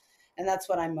changes. And that's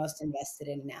what I'm most invested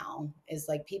in now is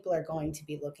like people are going to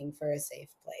be looking for a safe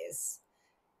place.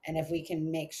 And if we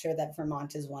can make sure that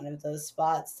Vermont is one of those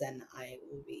spots, then I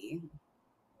will be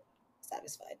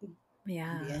satisfied.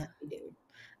 Yeah. Be a happy dude.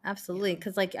 Absolutely.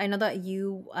 Because like I know that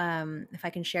you if I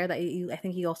can share that I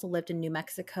think you also lived in New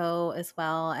Mexico as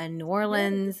well and New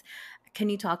Orleans. Can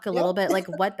you talk a little bit like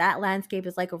what that landscape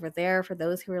is like over there for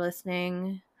those who are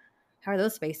listening? How are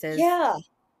those spaces? Yeah.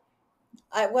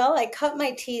 I cut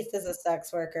my teeth as a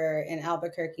sex worker in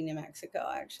Albuquerque, New Mexico,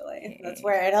 actually. That's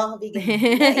where it all began.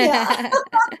 Yeah.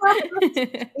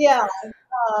 Yeah.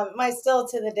 Still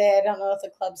to the day, I don't know if the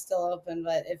club's still open,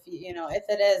 but if you know, if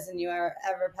it is and you are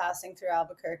ever passing through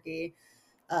Albuquerque,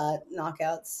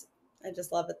 knockouts, I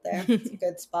just love it there. It's a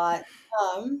good spot.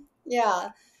 Yeah.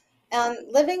 And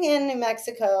living in New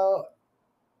Mexico,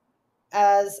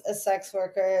 as a sex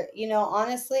worker,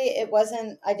 honestly,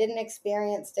 I didn't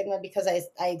experience stigma because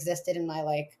I existed in my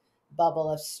like bubble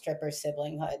of stripper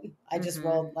siblinghood. I just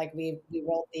rolled, like we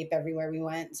rolled deep everywhere we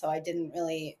went. So I didn't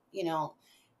really,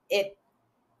 it,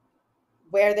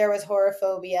 where there was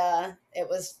horophobia, it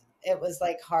was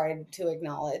like hard to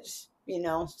acknowledge,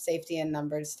 safety in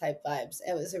numbers type vibes.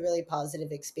 It was a really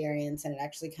positive experience, and it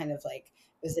actually kind of like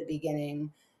was the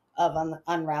beginning of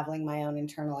unraveling my own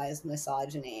internalized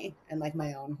misogyny and like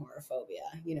my own horophobia.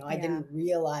 I Yeah. didn't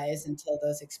realize until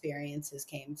those experiences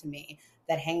came to me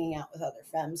that hanging out with other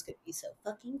femmes could be so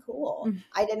fucking cool.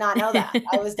 I did not know that.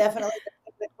 I was definitely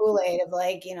drinking the Kool-Aid of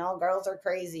like, girls are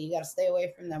crazy, you got to stay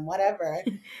away from them, whatever.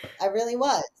 I really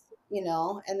was,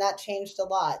 and that changed a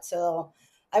lot. So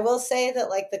I will say that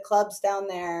like the clubs down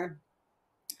there,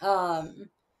 um,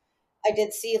 I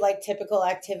did see like typical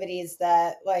activities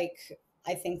that like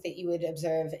I think that you would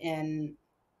observe in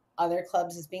other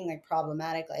clubs as being like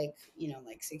problematic, like,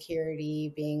 like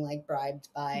security being like bribed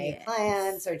by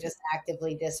clients, Yes. or just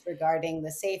actively disregarding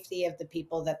the safety of the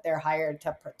people that they're hired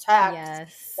to protect,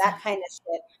 Yes. that kind of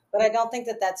shit. But I don't think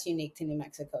that that's unique to New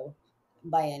Mexico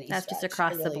by any That's just stretch. I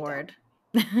across the really don't. board.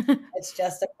 It's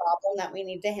just a problem that we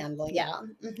need to handle. Yeah.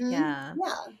 Yeah. Yeah.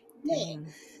 Yeah. Really. Dang.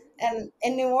 And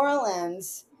in New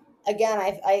Orleans, again,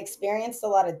 I experienced a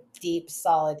lot of deep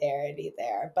solidarity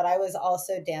there, but I was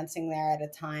also dancing there at a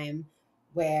time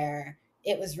where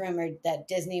it was rumored that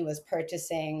Disney was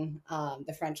purchasing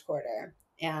the French Quarter,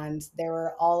 and there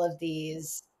were all of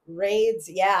these raids.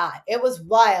 Yeah, it was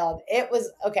wild. It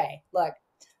was okay. Look,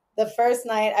 the first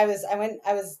night I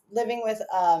was living with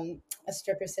a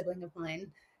stripper sibling of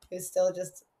mine who's still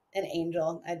just an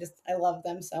angel. I love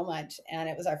them so much. And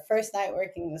it was our first night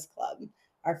working this club.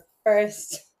 Our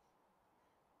first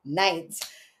night,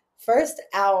 first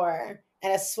hour,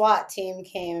 and a SWAT team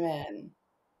came in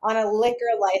on a liquor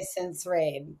license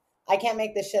raid. I can't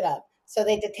make this shit up. So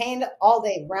they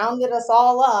rounded us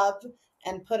all up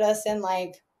and put us in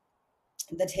like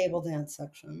the table dance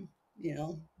section, you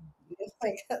know,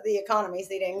 like the economy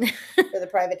seating for the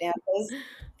private dances,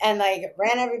 and like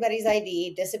ran everybody's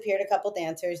ID, disappeared a couple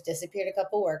dancers, disappeared a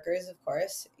couple workers, of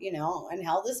course, and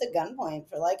held us at gunpoint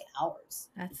for like hours,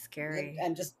 That's scary.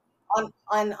 and just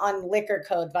on liquor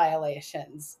code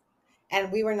violations.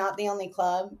 And we were not the only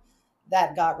club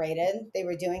that got raided. They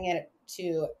were doing it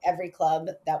to every club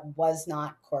that was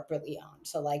not corporately owned.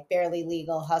 So like barely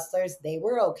legal hustlers, they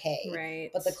were okay. Right.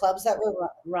 But the clubs that were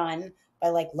run by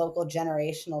like local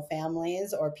generational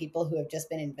families or people who have just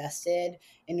been invested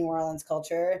in New Orleans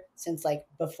culture since like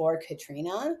before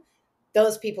Katrina,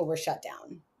 those people were shut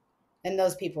down, and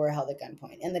those people were held at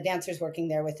gunpoint, and the dancers working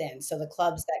there within. So the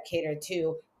clubs that catered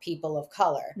to people of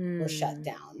color were shut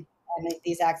down. And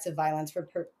these acts of violence were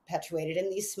perpetuated in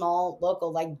these small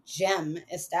local like gem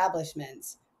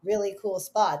establishments, really cool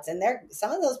spots. And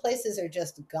some of those places are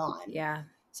just gone. Yeah.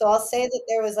 So I'll say that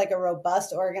there was like a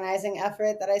robust organizing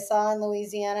effort that I saw in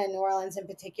Louisiana and New Orleans in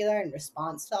particular in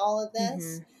response to all of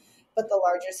this. But the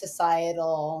larger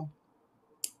societal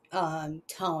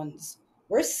tones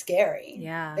were scary.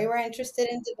 Yeah. They were interested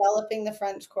in developing the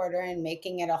French Quarter and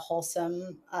making it a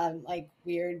wholesome, like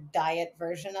weird diet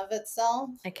version of itself,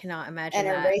 I cannot imagine and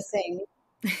that. erasing.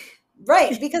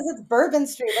 Right, because it's Bourbon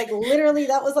Street. Like literally,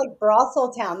 that was like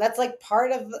brothel town. That's like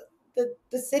part of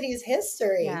the city's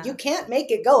history. Yeah. You can't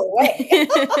make it go away.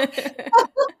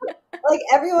 Like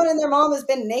everyone and their mom has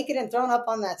been naked and thrown up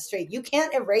on that street. You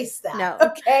can't erase that. No.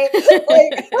 Okay.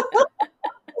 Like,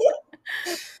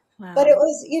 Wow. but it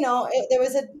was, there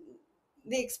was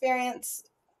the experience.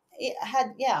 It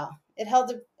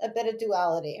held a bit of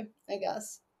duality, I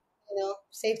guess.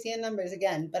 Safety in numbers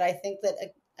again. But I think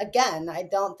that again, I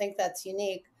don't think that's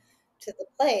unique to the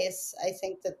place. I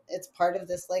think that it's part of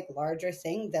this like larger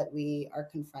thing that we are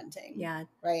confronting. Yeah.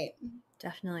 Right.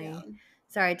 Definitely. Yeah.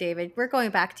 Sorry, David. We're going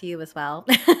back to you as well.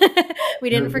 We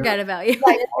didn't forget about you.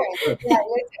 Yeah, your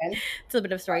turn. It's a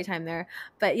bit of story time there.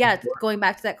 But yeah, going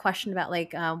back to that question about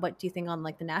like, what do you think on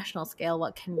like the national scale?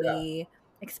 What can we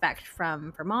expect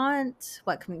from Vermont?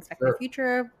 What can we expect in the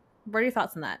future? What are your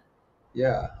thoughts on that?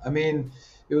 Yeah, I mean,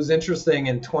 it was interesting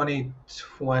in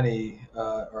 2020,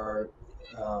 our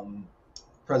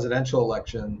presidential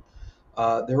election.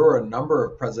 There were a number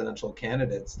of presidential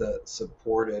candidates that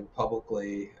supported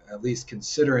publicly, at least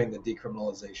considering the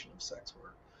decriminalization of sex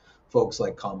work. Folks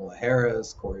like Kamala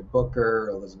Harris, Cory Booker,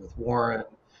 Elizabeth Warren.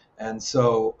 And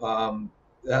so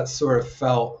that sort of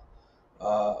felt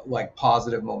like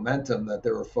positive momentum, that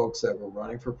there were folks that were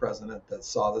running for president that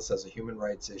saw this as a human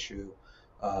rights issue,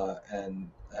 and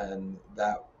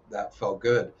that felt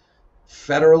good.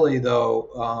 Federally,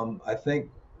 though, I think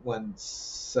when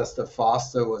Sesta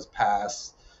Fosta was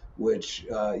passed, which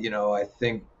I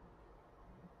think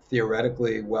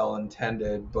theoretically well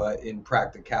intended, but in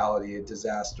practicality,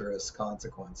 disastrous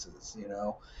consequences,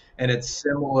 and it's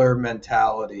similar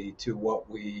mentality to what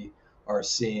we are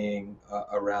seeing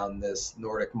around this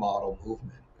Nordic model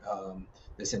movement,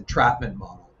 this entrapment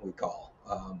model we call.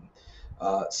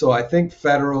 So I think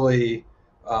federally,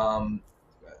 um,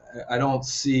 I don't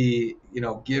see,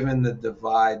 given the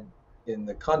divide in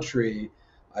the country,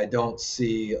 I don't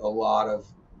see a lot of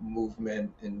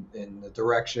movement in the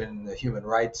direction, the human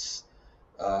rights,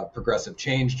 progressive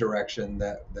change direction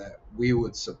that we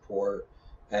would support.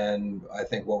 And I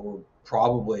think what we're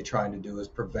probably trying to do is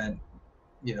prevent,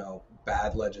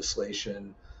 bad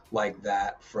legislation like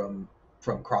that from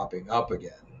cropping up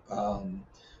again.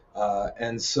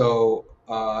 And so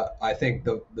I think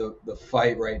the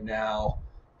fight right now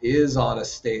is on a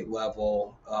state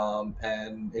level.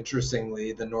 And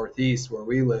interestingly, the Northeast, where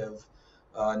we live,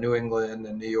 New England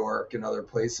and New York and other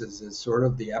places, is sort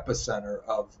of the epicenter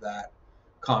of that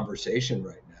conversation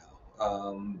right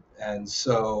now. And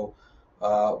so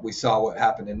we saw what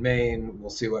happened in Maine. We'll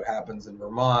see what happens in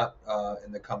Vermont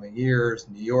in the coming years.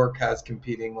 New York has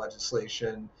competing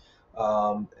legislation.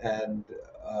 And,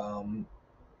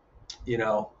 you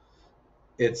know,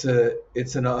 it's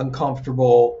an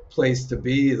uncomfortable place to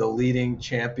be. The leading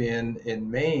champion in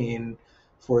Maine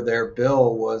for their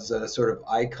bill was a sort of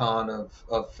icon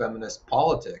of feminist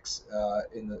politics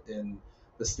in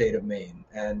the state of Maine.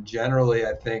 And generally,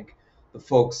 I think the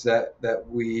folks that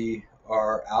we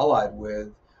are allied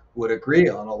with would agree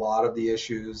on a lot of the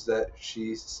issues that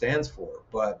she stands for.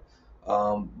 But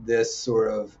this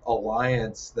sort of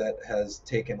alliance that has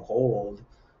taken hold,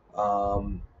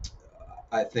 um,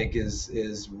 I think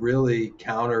is really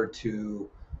counter to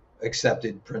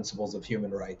accepted principles of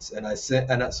human rights.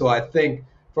 So I think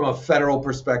from a federal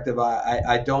perspective,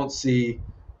 I don't see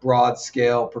broad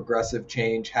scale progressive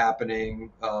change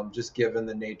happening, just given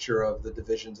the nature of the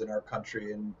divisions in our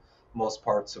country and most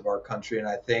parts of our country. And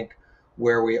I think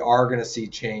where we are going to see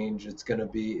change, it's going to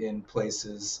be in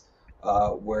places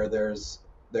where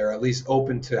they're at least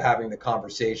open to having the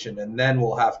conversation, and then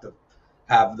we'll have to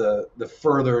have the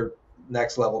further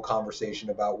next level conversation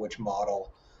about which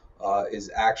model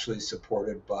is actually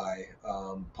supported by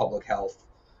public health,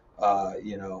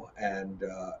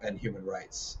 and human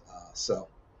rights. So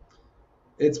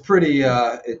it's pretty.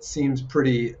 It seems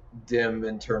pretty dim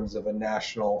in terms of a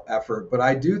national effort, but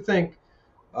I do think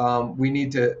we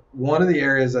need to. One of the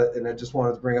areas, and I just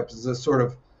wanted to bring up, is this sort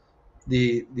of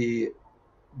the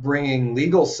bringing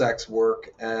legal sex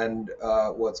work and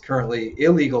what's currently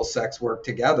illegal sex work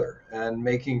together, and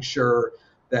making sure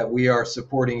that we are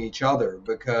supporting each other,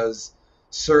 because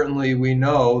certainly we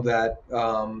know that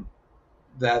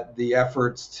that the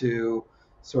efforts to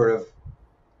sort of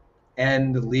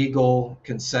end legal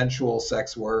consensual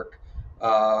sex work,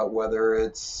 whether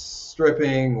it's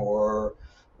stripping or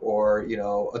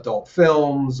adult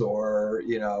films, or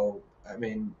I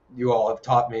mean, you all have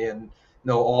taught me and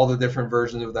know all the different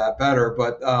versions of that better,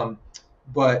 but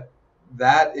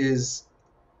that is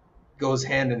goes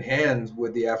hand in hand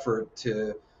with the effort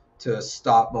to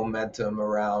stop momentum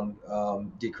around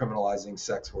decriminalizing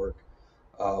sex work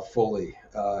fully.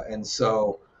 And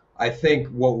so I think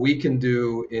what we can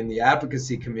do in the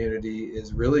advocacy community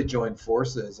is really join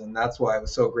forces. And that's why it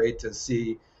was so great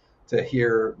to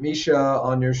hear Misha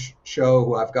on your show,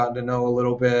 who I've gotten to know a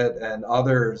little bit, and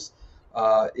others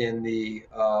in the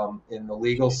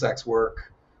legal sex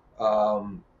work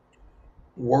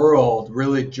world,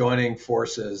 really joining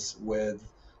forces with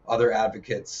other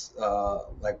advocates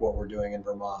like what we're doing in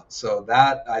Vermont. So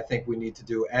that I think we need to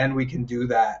do, and we can do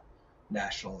that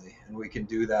nationally, and we can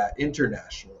do that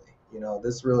internationally.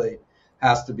 This really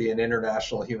has to be an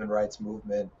international human rights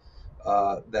movement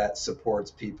that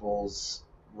supports people's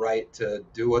right to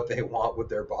do what they want with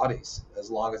their bodies,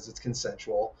 as long as it's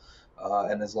consensual,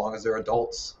 and as long as they're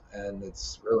adults. And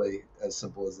it's really as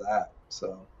simple as that.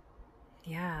 So.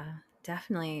 Yeah,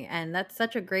 definitely. And that's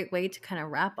such a great way to kind of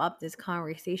wrap up this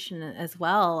conversation as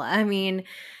well. I mean,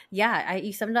 yeah,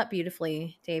 you summed up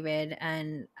beautifully, David.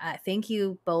 And thank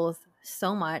you both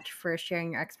so much for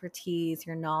sharing your expertise,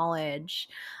 your knowledge,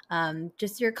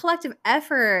 just your collective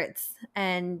efforts,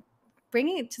 and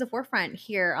bringing it to the forefront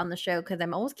here on the show, because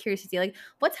I'm always curious to see like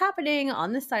what's happening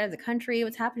on this side of the country,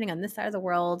 what's happening on this side of the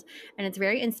world, and it's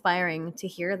very inspiring to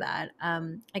hear that.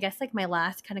 I guess like my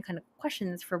last kind of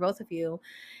questions for both of you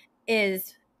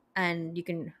is, and you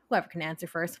can, whoever can answer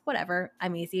first, whatever,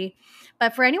 I'm easy,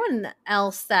 but for anyone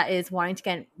else that is wanting to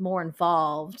get more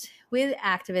involved with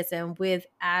activism, with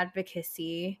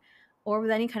advocacy, or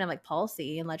with any kind of like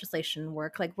policy and legislation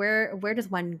work, like where does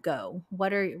one go?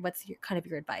 What's your kind of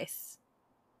your advice?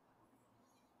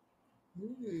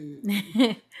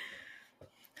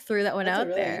 Threw that one That's a out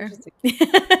really there. interesting.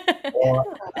 Well,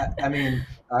 I mean,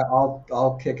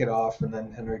 I'll kick it off, and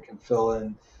then Henry can fill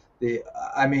in.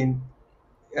 I mean,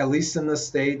 at least in the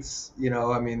States,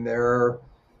 I mean, there are,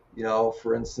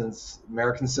 for instance,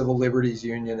 American Civil Liberties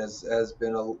Union has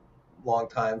been a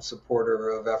longtime supporter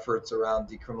of efforts around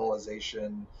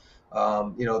decriminalization.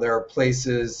 There are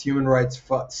places,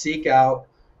 seek out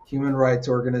human rights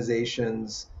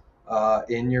organizations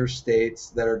in your states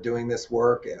that are doing this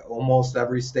work. Almost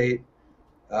every state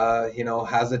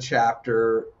has a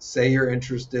chapter. Say you're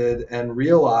interested and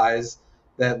realize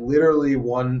that literally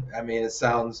I mean, it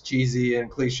sounds cheesy and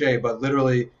cliche, but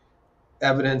literally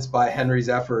evidenced by Henry's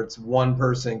efforts, one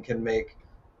person can make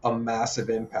a massive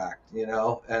impact,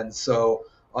 And so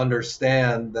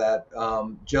understand that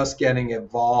just getting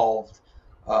involved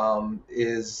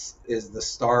is the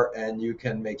start, and you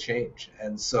can make change.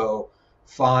 And so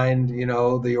find,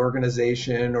 the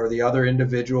organization or the other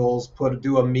individuals,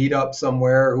 do a meetup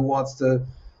somewhere. Who wants to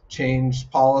change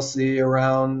policy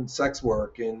around sex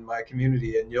work in my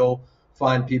community? And you'll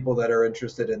find people that are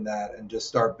interested in that, and just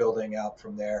start building out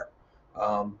from there.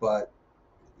 But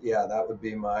yeah, that would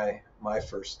be my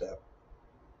first step.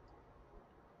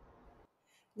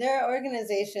 There are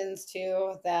organizations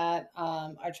too that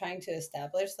are trying to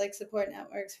establish like support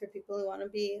networks for people who want to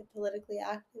be politically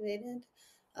activated.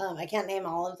 I can't name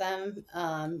all of them,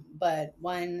 but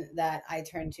one that I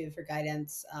turn to for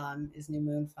guidance is New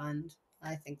Moon Fund.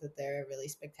 I think that they're a really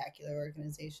spectacular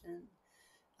organization.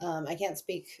 I can't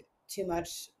speak too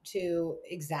much to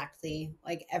exactly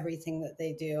like everything that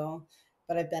they do,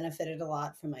 but I've benefited a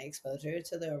lot from my exposure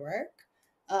to their work.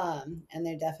 And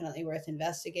they're definitely worth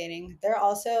investigating. There are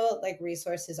also like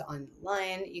resources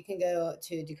online. You can go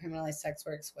to Decriminalized Sex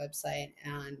Work's website,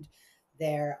 and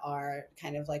there are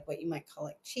kind of like what you might call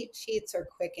like cheat sheets or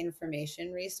quick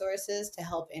information resources to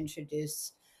help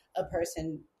introduce a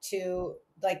person to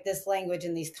like this language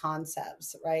and these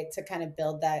concepts, right? To kind of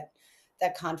build that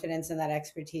confidence and that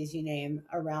expertise you name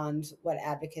around what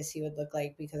advocacy would look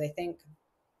like. Because I think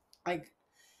like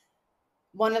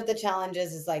one of the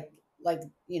challenges is like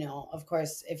of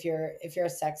course if you're a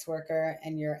sex worker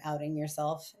and you're outing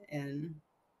yourself in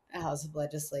a house of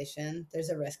legislation, there's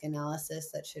a risk analysis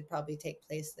that should probably take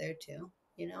place there too,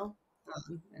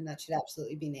 and that should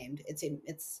absolutely be named. It's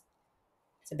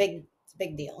a big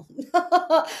deal.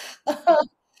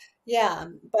 Yeah,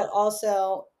 but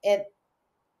also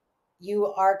you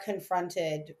are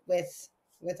confronted with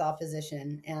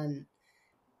opposition and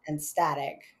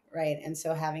static, right? And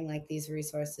so having like these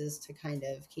resources to kind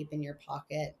of keep in your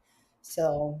pocket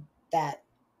so that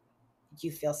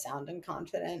you feel sound and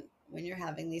confident when you're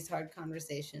having these hard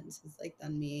conversations has like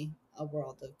done me a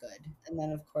world of good. And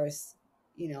then of course,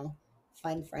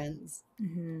 find friends.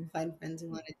 Mm-hmm. Find friends who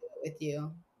want to do it with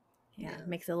you. Yeah,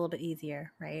 makes it a little bit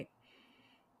easier, right?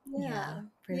 Yeah,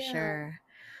 for sure.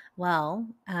 Well,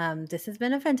 this has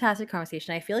been a fantastic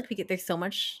conversation. I feel like there's so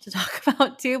much to talk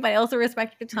about too, but I also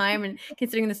respect your time and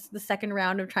considering this the second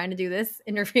round of trying to do this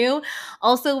interview.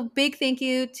 Also, big thank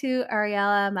you to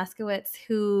Ariella Maskowitz,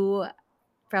 who's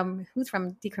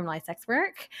from Decriminalized Sex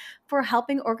Work, for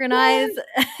helping organize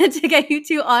to get you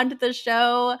two onto the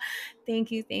show.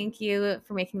 Thank you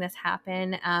for making this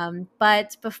happen.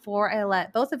 But before I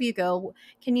let both of you go,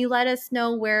 can you let us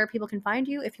know where people can find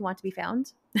you if you want to be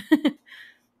found?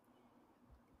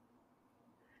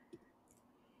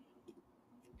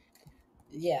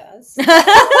 Yes. I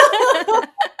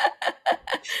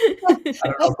don't know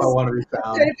if I want to be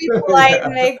found. Try to be polite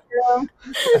and make room.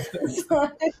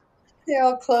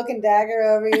 Cloak and dagger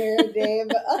over here, Dave.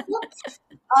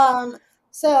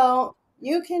 So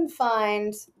you can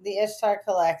find the Ishtar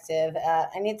Collective at,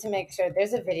 I need to make sure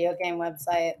there's a video game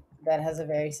website that has a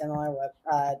very similar web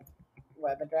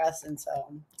address, and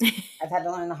so I've had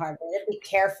to learn the hard way to be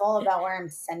careful about where I'm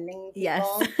sending people. Yes.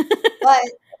 But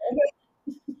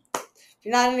if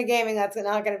you're not into gaming, that's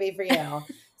not going to be for you.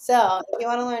 So if you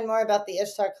want to learn more about the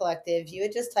Ishtar Collective, you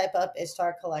would just type up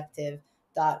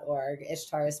ishtarcollective.org.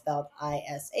 Ishtar is spelled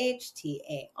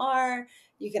ISHTAR.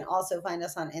 You can also find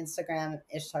us on Instagram,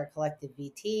 Ishtar Collective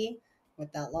VT,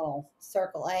 with that little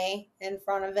circle A in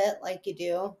front of it, like you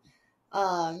do.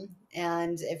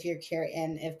 And if you're curious,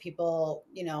 and if people,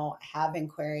 have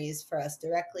inquiries for us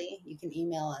directly, you can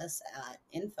email us at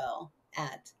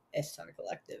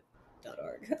info@ishtarcollective.org.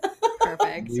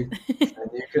 Perfect. You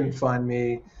can find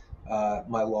me,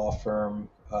 my law firm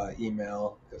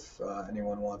email, if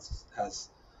anyone has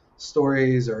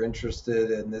stories or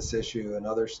interested in this issue in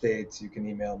other states, you can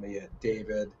email me at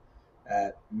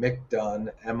david@mickdunn,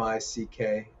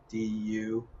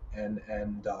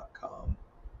 mickdunn.com.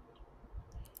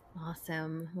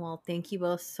 Awesome. Well, thank you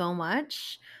both so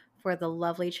much for the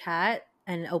lovely chat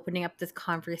and opening up this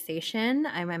conversation.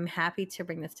 I'm happy to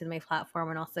bring this to my platform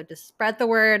and also to spread the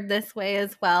word this way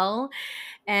as well.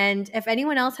 And if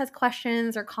anyone else has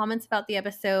questions or comments about the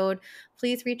episode,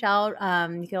 please reach out.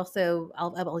 You can also,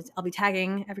 I'll be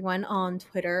tagging everyone on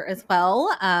Twitter as well.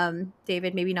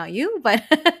 David, maybe not you, but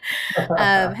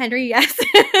Henri, yes.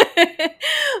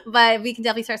 But we can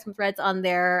definitely start some threads on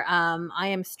there. I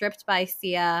am Stripped by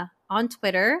Sia on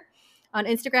Twitter. On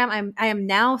Instagram, I am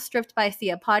now Stripped by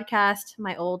Sia podcast.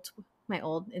 My old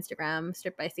Instagram,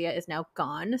 Stripped by Sia, is now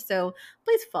gone. So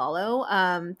please follow.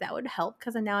 That would help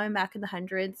because now I'm back in the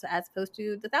hundreds as opposed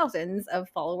to the thousands of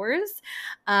followers.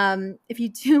 If you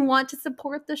do want to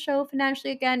support the show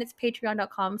financially, again, it's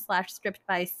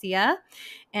patreon.com/strippedbysia.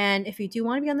 And if you do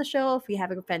want to be on the show, if you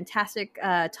have a fantastic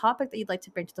topic that you'd like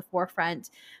to bring to the forefront,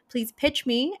 please pitch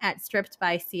me at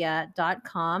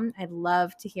strippedbysia.com. I'd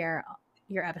love to hear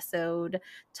your episode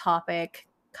topic.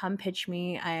 Come pitch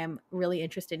me. I am really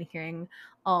interested in hearing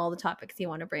all the topics you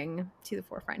want to bring to the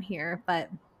forefront here. But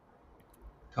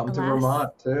come to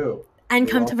Vermont too. And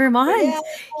come to Vermont. Yeah.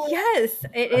 Yes,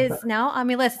 it is now on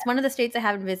my list. It's one of the states I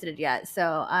haven't visited yet,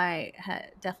 so I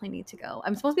definitely need to go.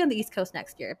 I'm supposed to be on the East Coast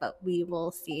next year, but we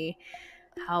will see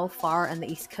how far on the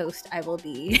East Coast I will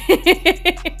be.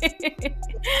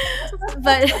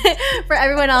 But for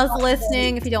everyone else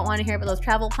listening, if you don't want to hear about those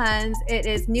travel plans, it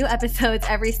is new episodes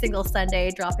every single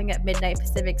Sunday, dropping at midnight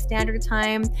Pacific Standard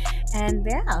Time. And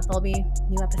yeah, there'll be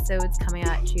new episodes coming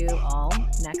at you all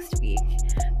next week.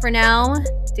 For now,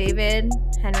 David,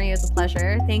 Henri, it was a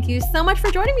pleasure. Thank you so much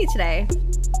for joining me today.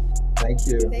 Thank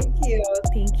you. Thank you.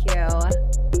 Thank you.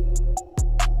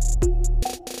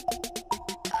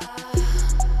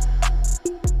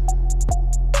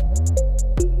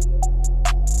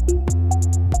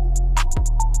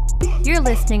 You're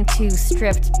listening to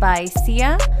Stripped by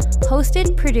Sia,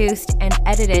 hosted, produced, and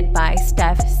edited by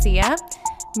Steph Sia.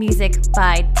 Music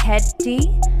by Ted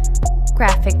D.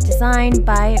 Graphic design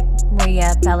by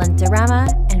Maria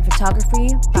Bellanderama, and photography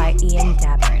by Ian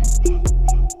Dabern.